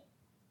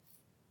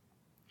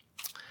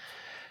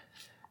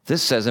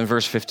 This says in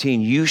verse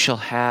 15, you shall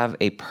have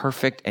a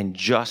perfect and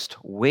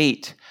just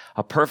weight,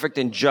 a perfect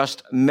and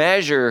just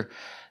measure,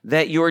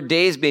 that your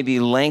days may be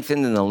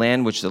lengthened in the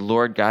land which the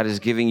Lord God is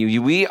giving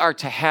you. We are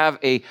to have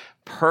a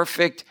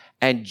perfect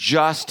and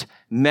just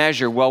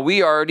measure. Well,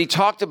 we already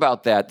talked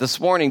about that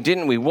this morning,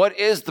 didn't we? What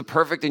is the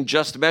perfect and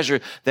just measure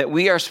that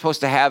we are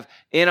supposed to have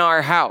in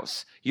our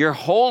house? You're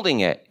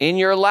holding it in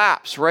your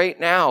laps right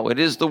now. It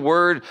is the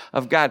word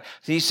of God.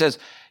 He says,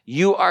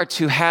 you are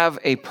to have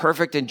a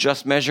perfect and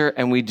just measure,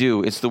 and we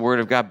do. It's the word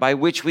of God by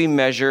which we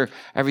measure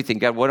everything.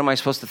 God, what am I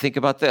supposed to think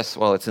about this?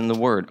 Well, it's in the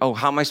word. Oh,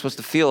 how am I supposed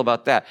to feel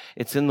about that?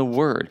 It's in the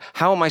word.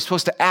 How am I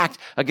supposed to act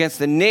against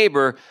the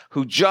neighbor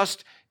who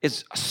just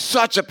is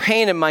such a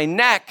pain in my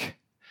neck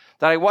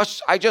that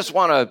I just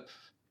want to,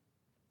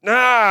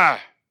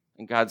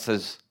 And God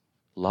says,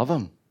 love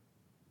him.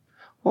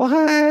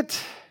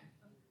 What?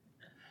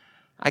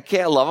 I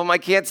can't love him. I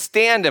can't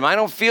stand him. I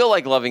don't feel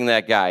like loving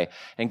that guy.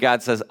 And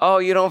God says, oh,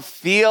 you don't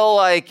feel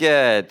like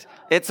it.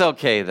 It's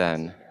okay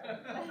then.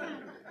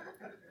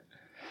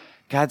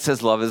 God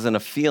says love isn't a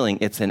feeling.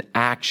 It's an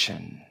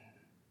action.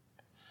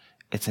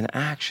 It's an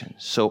action.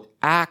 So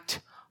act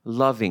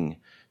loving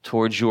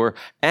towards your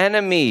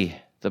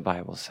enemy, the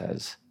Bible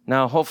says.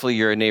 Now, hopefully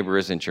your neighbor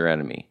isn't your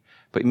enemy,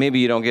 but maybe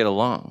you don't get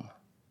along.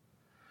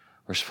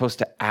 We're supposed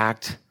to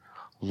act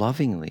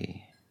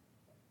lovingly.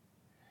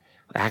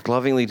 Act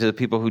lovingly to the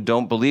people who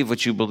don't believe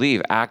what you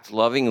believe. Act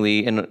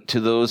lovingly to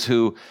those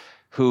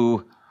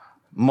who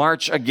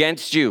march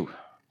against you.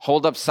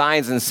 Hold up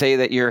signs and say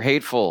that you're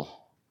hateful.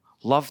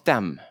 Love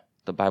them.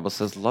 The Bible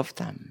says love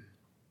them.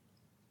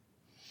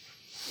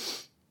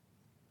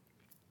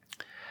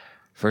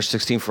 Verse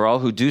 16, for all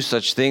who do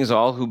such things,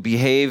 all who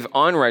behave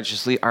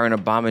unrighteously are an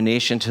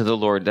abomination to the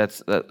Lord.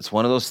 That's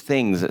one of those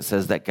things that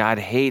says that God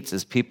hates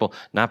is people,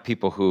 not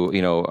people who,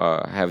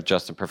 have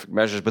just and perfect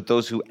measures, but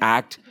those who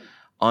act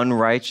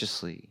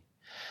unrighteously.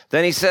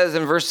 Then he says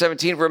in verse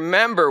 17,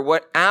 remember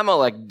what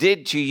Amalek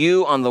did to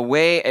you on the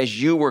way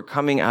as you were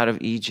coming out of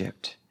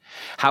Egypt.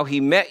 How he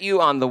met you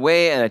on the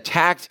way and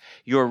attacked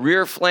your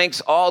rear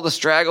flanks, all the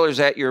stragglers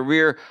at your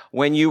rear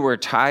when you were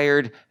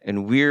tired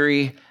and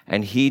weary,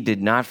 and he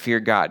did not fear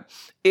God.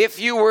 If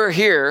you were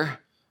here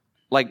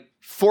like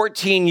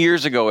 14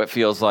 years ago, it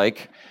feels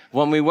like,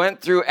 when we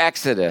went through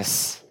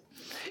Exodus,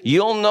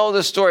 you'll know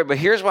the story, but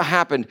here's what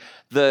happened.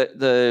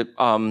 The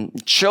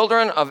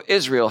children of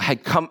Israel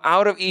had come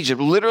out of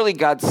Egypt. Literally,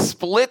 God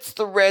splits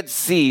the Red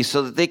Sea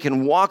so that they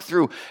can walk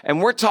through.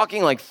 And we're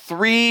talking like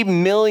 3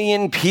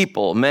 million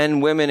people, men,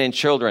 women, and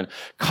children,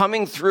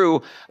 coming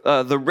through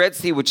the Red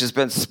Sea, which has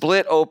been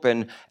split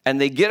open.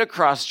 And they get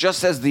across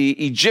just as the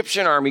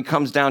Egyptian army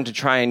comes down to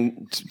try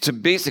and to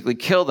basically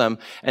kill them.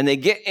 And they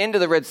get into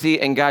the Red Sea,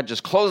 and God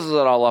just closes it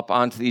all up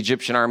onto the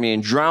Egyptian army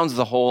and drowns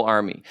the whole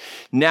army.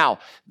 Now,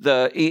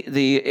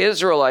 the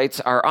Israelites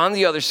are on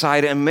the other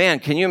side. And man,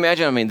 can you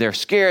imagine? I mean, they're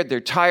scared,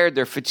 they're tired,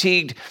 they're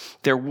fatigued.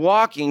 They're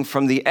walking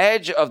from the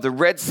edge of the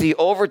Red Sea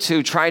over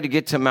to try to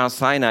get to Mount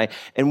Sinai.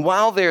 And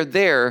while they're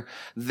there,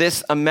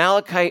 this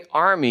Amalekite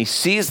army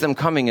sees them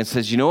coming and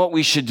says, you know what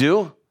we should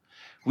do?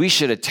 We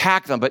should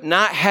attack them, but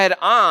not head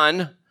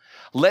on.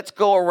 Let's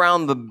go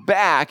around the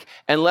back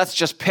and let's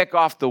just pick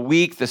off the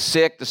weak, the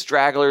sick, the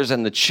stragglers,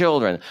 and the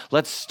children.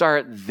 Let's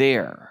start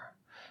there.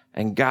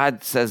 And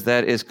God says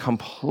that is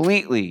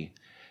completely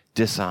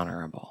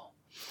dishonorable.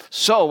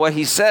 So what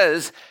he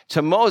says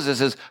to Moses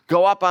is,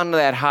 go up onto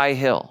that high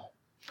hill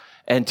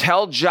and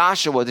tell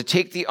Joshua to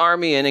take the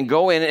army in and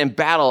go in and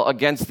battle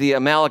against the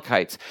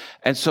Amalekites.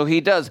 And so he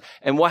does.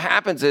 And what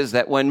happens is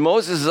that when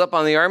Moses is up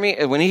on the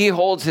army, when he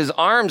holds his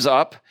arms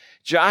up,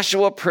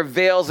 Joshua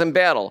prevails in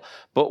battle.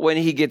 But when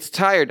he gets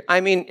tired, I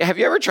mean, have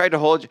you ever tried to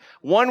hold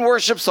one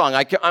worship song?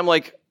 I'm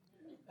like,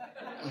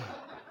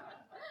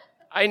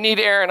 I need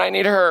Aaron, I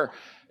need her.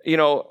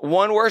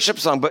 One worship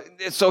song. But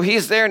so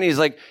he's there and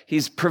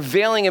he's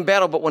prevailing in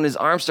battle. But when his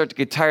arms start to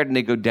get tired and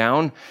they go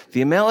down,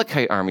 the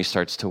Amalekite army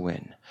starts to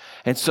win.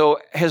 And so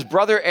his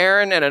brother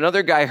Aaron and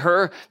another guy,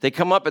 Hur, they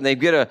come up and they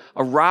get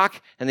a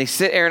rock and they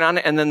sit Aaron on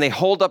it and then they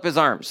hold up his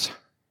arms.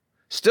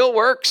 Still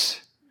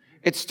works.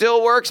 It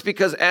still works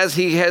because as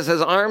he has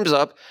his arms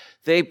up,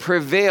 they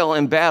prevail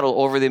in battle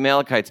over the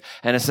Amalekites.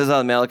 And it says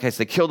on the Amalekites,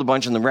 they killed a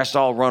bunch and the rest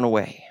all run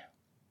away.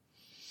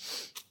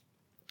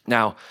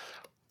 Now,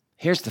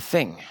 here's the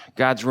thing.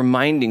 God's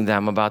reminding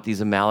them about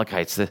these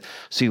Amalekites.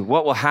 See,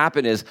 what will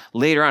happen is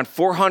later on,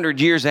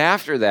 400 years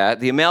after that,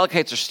 the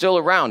Amalekites are still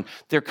around.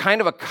 They're kind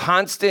of a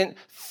constant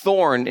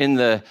thorn in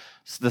the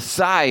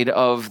side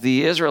of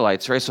the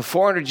Israelites, right? So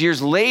 400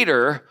 years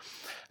later,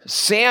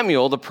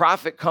 Samuel, the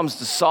prophet, comes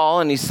to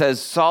Saul and he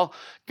says, Saul,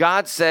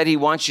 God said he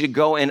wants you to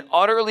go and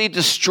utterly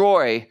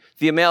destroy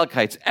the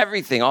Amalekites.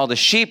 Everything, all the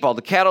sheep, all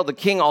the cattle, the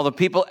king, all the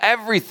people,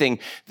 everything.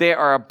 They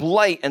are a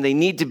blight and they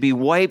need to be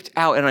wiped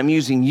out. And I'm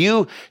using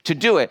you to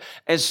do it.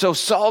 And so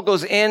Saul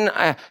goes in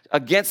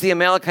against the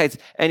Amalekites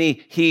and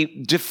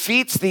he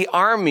defeats the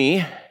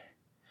army,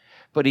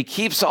 but he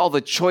keeps all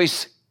the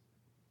choice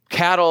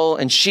cattle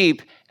and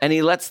sheep and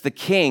he lets the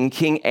king,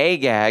 King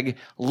Agag,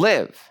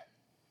 live.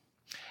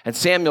 And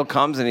Samuel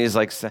comes and he's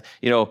like,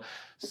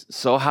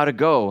 so how'd it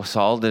go,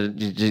 Saul?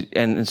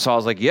 And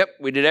Saul's like, yep,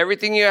 we did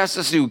everything you asked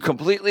us to do,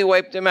 completely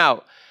wiped him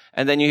out.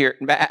 And then you hear,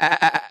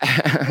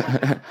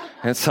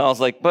 and Saul's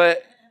like,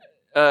 but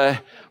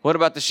what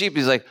about the sheep?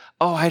 He's like,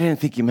 oh, I didn't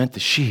think you meant the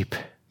sheep.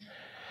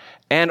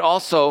 And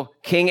also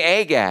King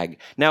Agag.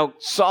 Now,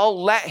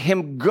 Saul let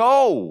him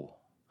go.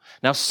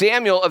 Now,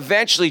 Samuel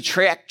eventually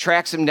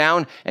tracks him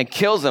down and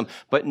kills him,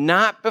 but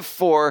not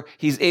before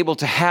he's able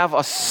to have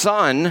a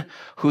son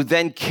who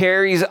then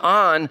carries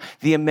on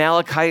the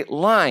Amalekite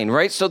line,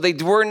 right? So they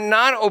were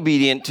not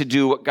obedient to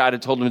do what God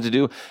had told them to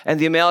do, and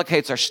the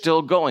Amalekites are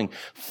still going.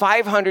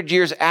 500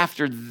 years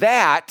after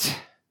that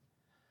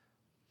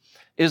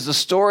is the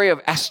story of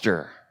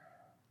Esther,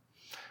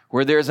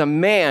 where there's a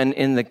man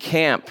in the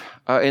camp,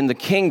 in the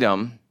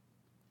kingdom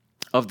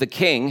of the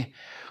king,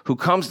 who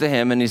comes to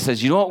him and he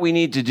says, you know what we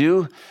need to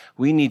do?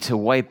 We need to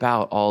wipe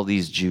out all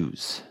these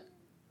Jews.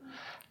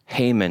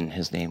 Haman,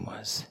 his name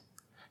was.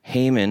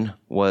 Haman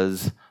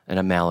was an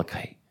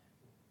Amalekite.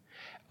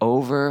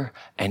 Over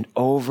and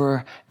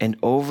over and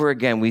over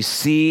again, we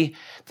see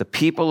the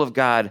people of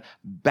God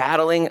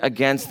battling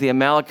against the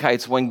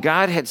Amalekites when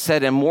God had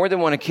said on more than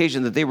one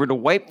occasion that they were to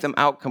wipe them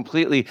out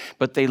completely,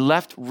 but they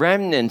left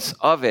remnants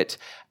of it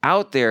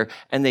out there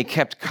and they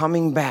kept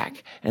coming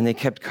back and they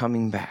kept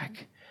coming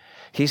back.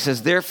 He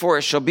says, therefore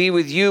it shall be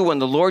with you when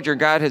the Lord your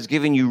God has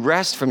given you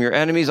rest from your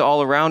enemies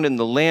all around in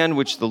the land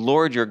which the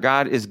Lord your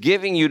God is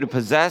giving you to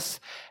possess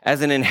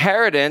as an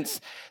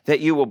inheritance,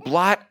 that you will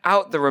blot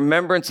out the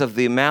remembrance of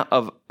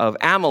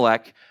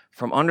Amalek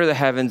from under the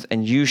heavens,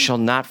 and you shall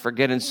not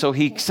forget. And so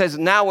he says,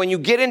 now when you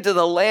get into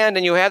the land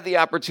and you have the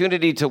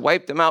opportunity to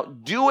wipe them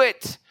out, do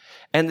it.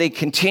 And they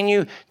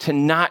continue to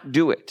not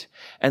do it.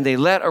 And they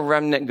let a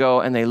remnant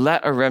go, and they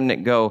let a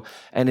remnant go,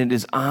 and it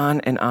is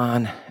on and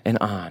on and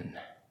on.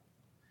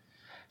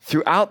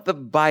 Throughout the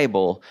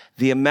Bible,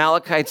 the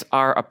Amalekites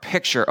are a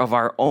picture of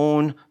our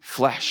own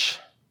flesh.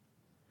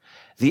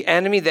 The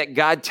enemy that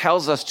God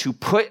tells us to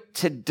put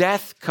to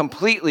death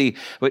completely.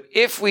 But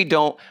if we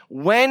don't,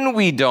 when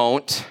we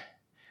don't,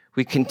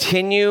 we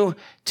continue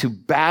to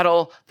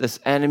battle this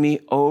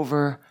enemy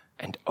over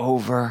and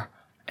over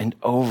and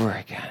over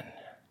again.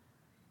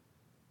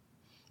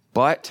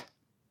 But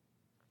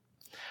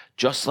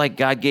just like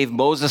God gave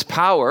Moses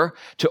power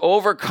to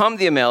overcome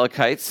the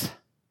Amalekites,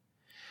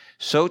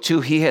 so too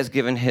he has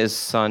given his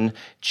son,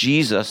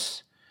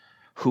 Jesus,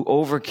 who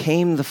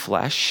overcame the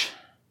flesh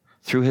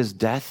through his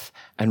death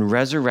and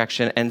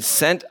resurrection and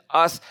sent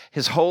us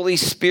his Holy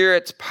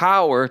Spirit's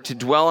power to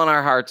dwell in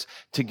our hearts,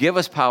 to give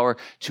us power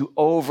to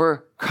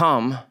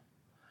overcome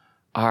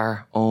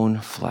our own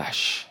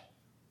flesh.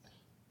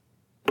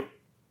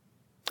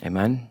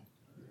 Amen?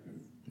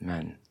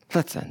 Amen.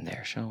 Let's end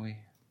there, shall we?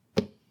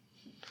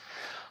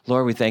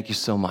 Lord, we thank you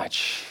so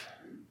much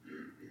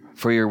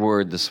for your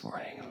word this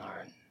morning,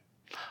 Lord.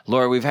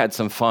 Lord, we've had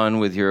some fun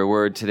with your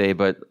word today,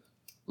 but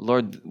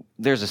Lord,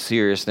 there's a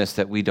seriousness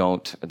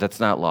that's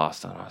not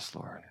lost on us,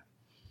 Lord.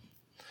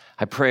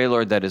 I pray,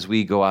 Lord, that as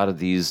we go out of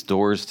these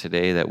doors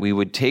today, that we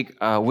would take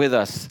with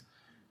us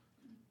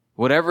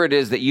whatever it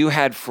is that you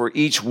had for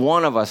each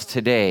one of us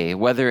today,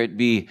 whether it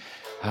be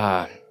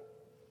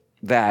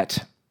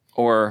that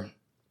or,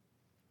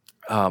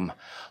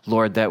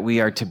 Lord, that we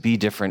are to be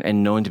different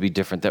and known to be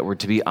different, that we're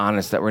to be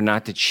honest, that we're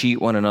not to cheat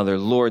one another.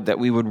 Lord, that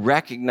we would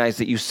recognize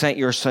that you sent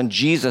your son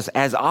Jesus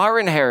as our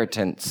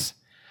inheritance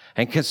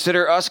and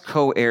consider us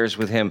co-heirs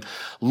with him.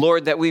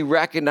 Lord, that we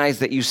recognize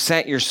that you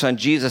sent your son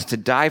Jesus to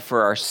die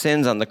for our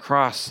sins on the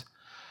cross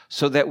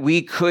so that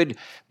we could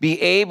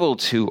be able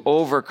to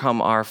overcome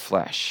our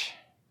flesh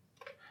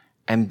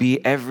and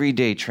be every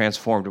day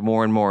transformed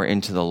more and more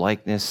into the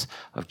likeness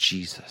of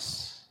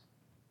Jesus.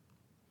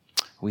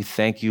 We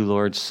thank you,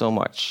 Lord, so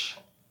much.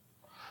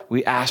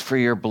 We ask for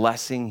your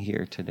blessing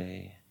here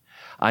today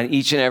on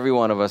each and every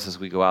one of us as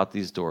we go out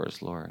these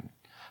doors, Lord.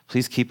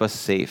 Please keep us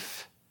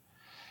safe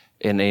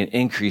in an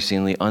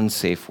increasingly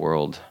unsafe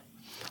world.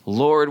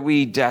 Lord,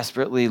 we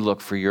desperately look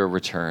for your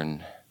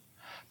return.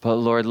 But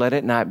Lord, let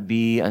it not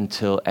be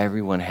until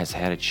everyone has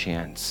had a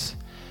chance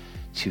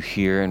to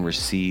hear and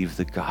receive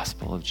the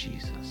gospel of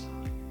Jesus.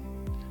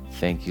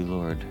 Thank you,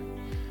 Lord.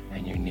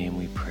 In your name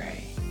we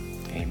pray.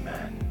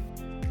 Amen.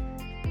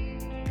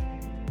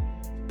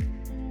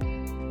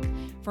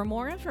 For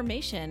more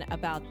information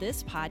about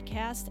this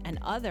podcast and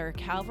other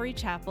Calvary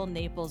Chapel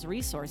Naples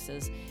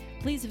resources,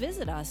 please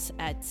visit us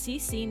at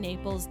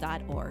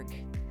ccnaples.org.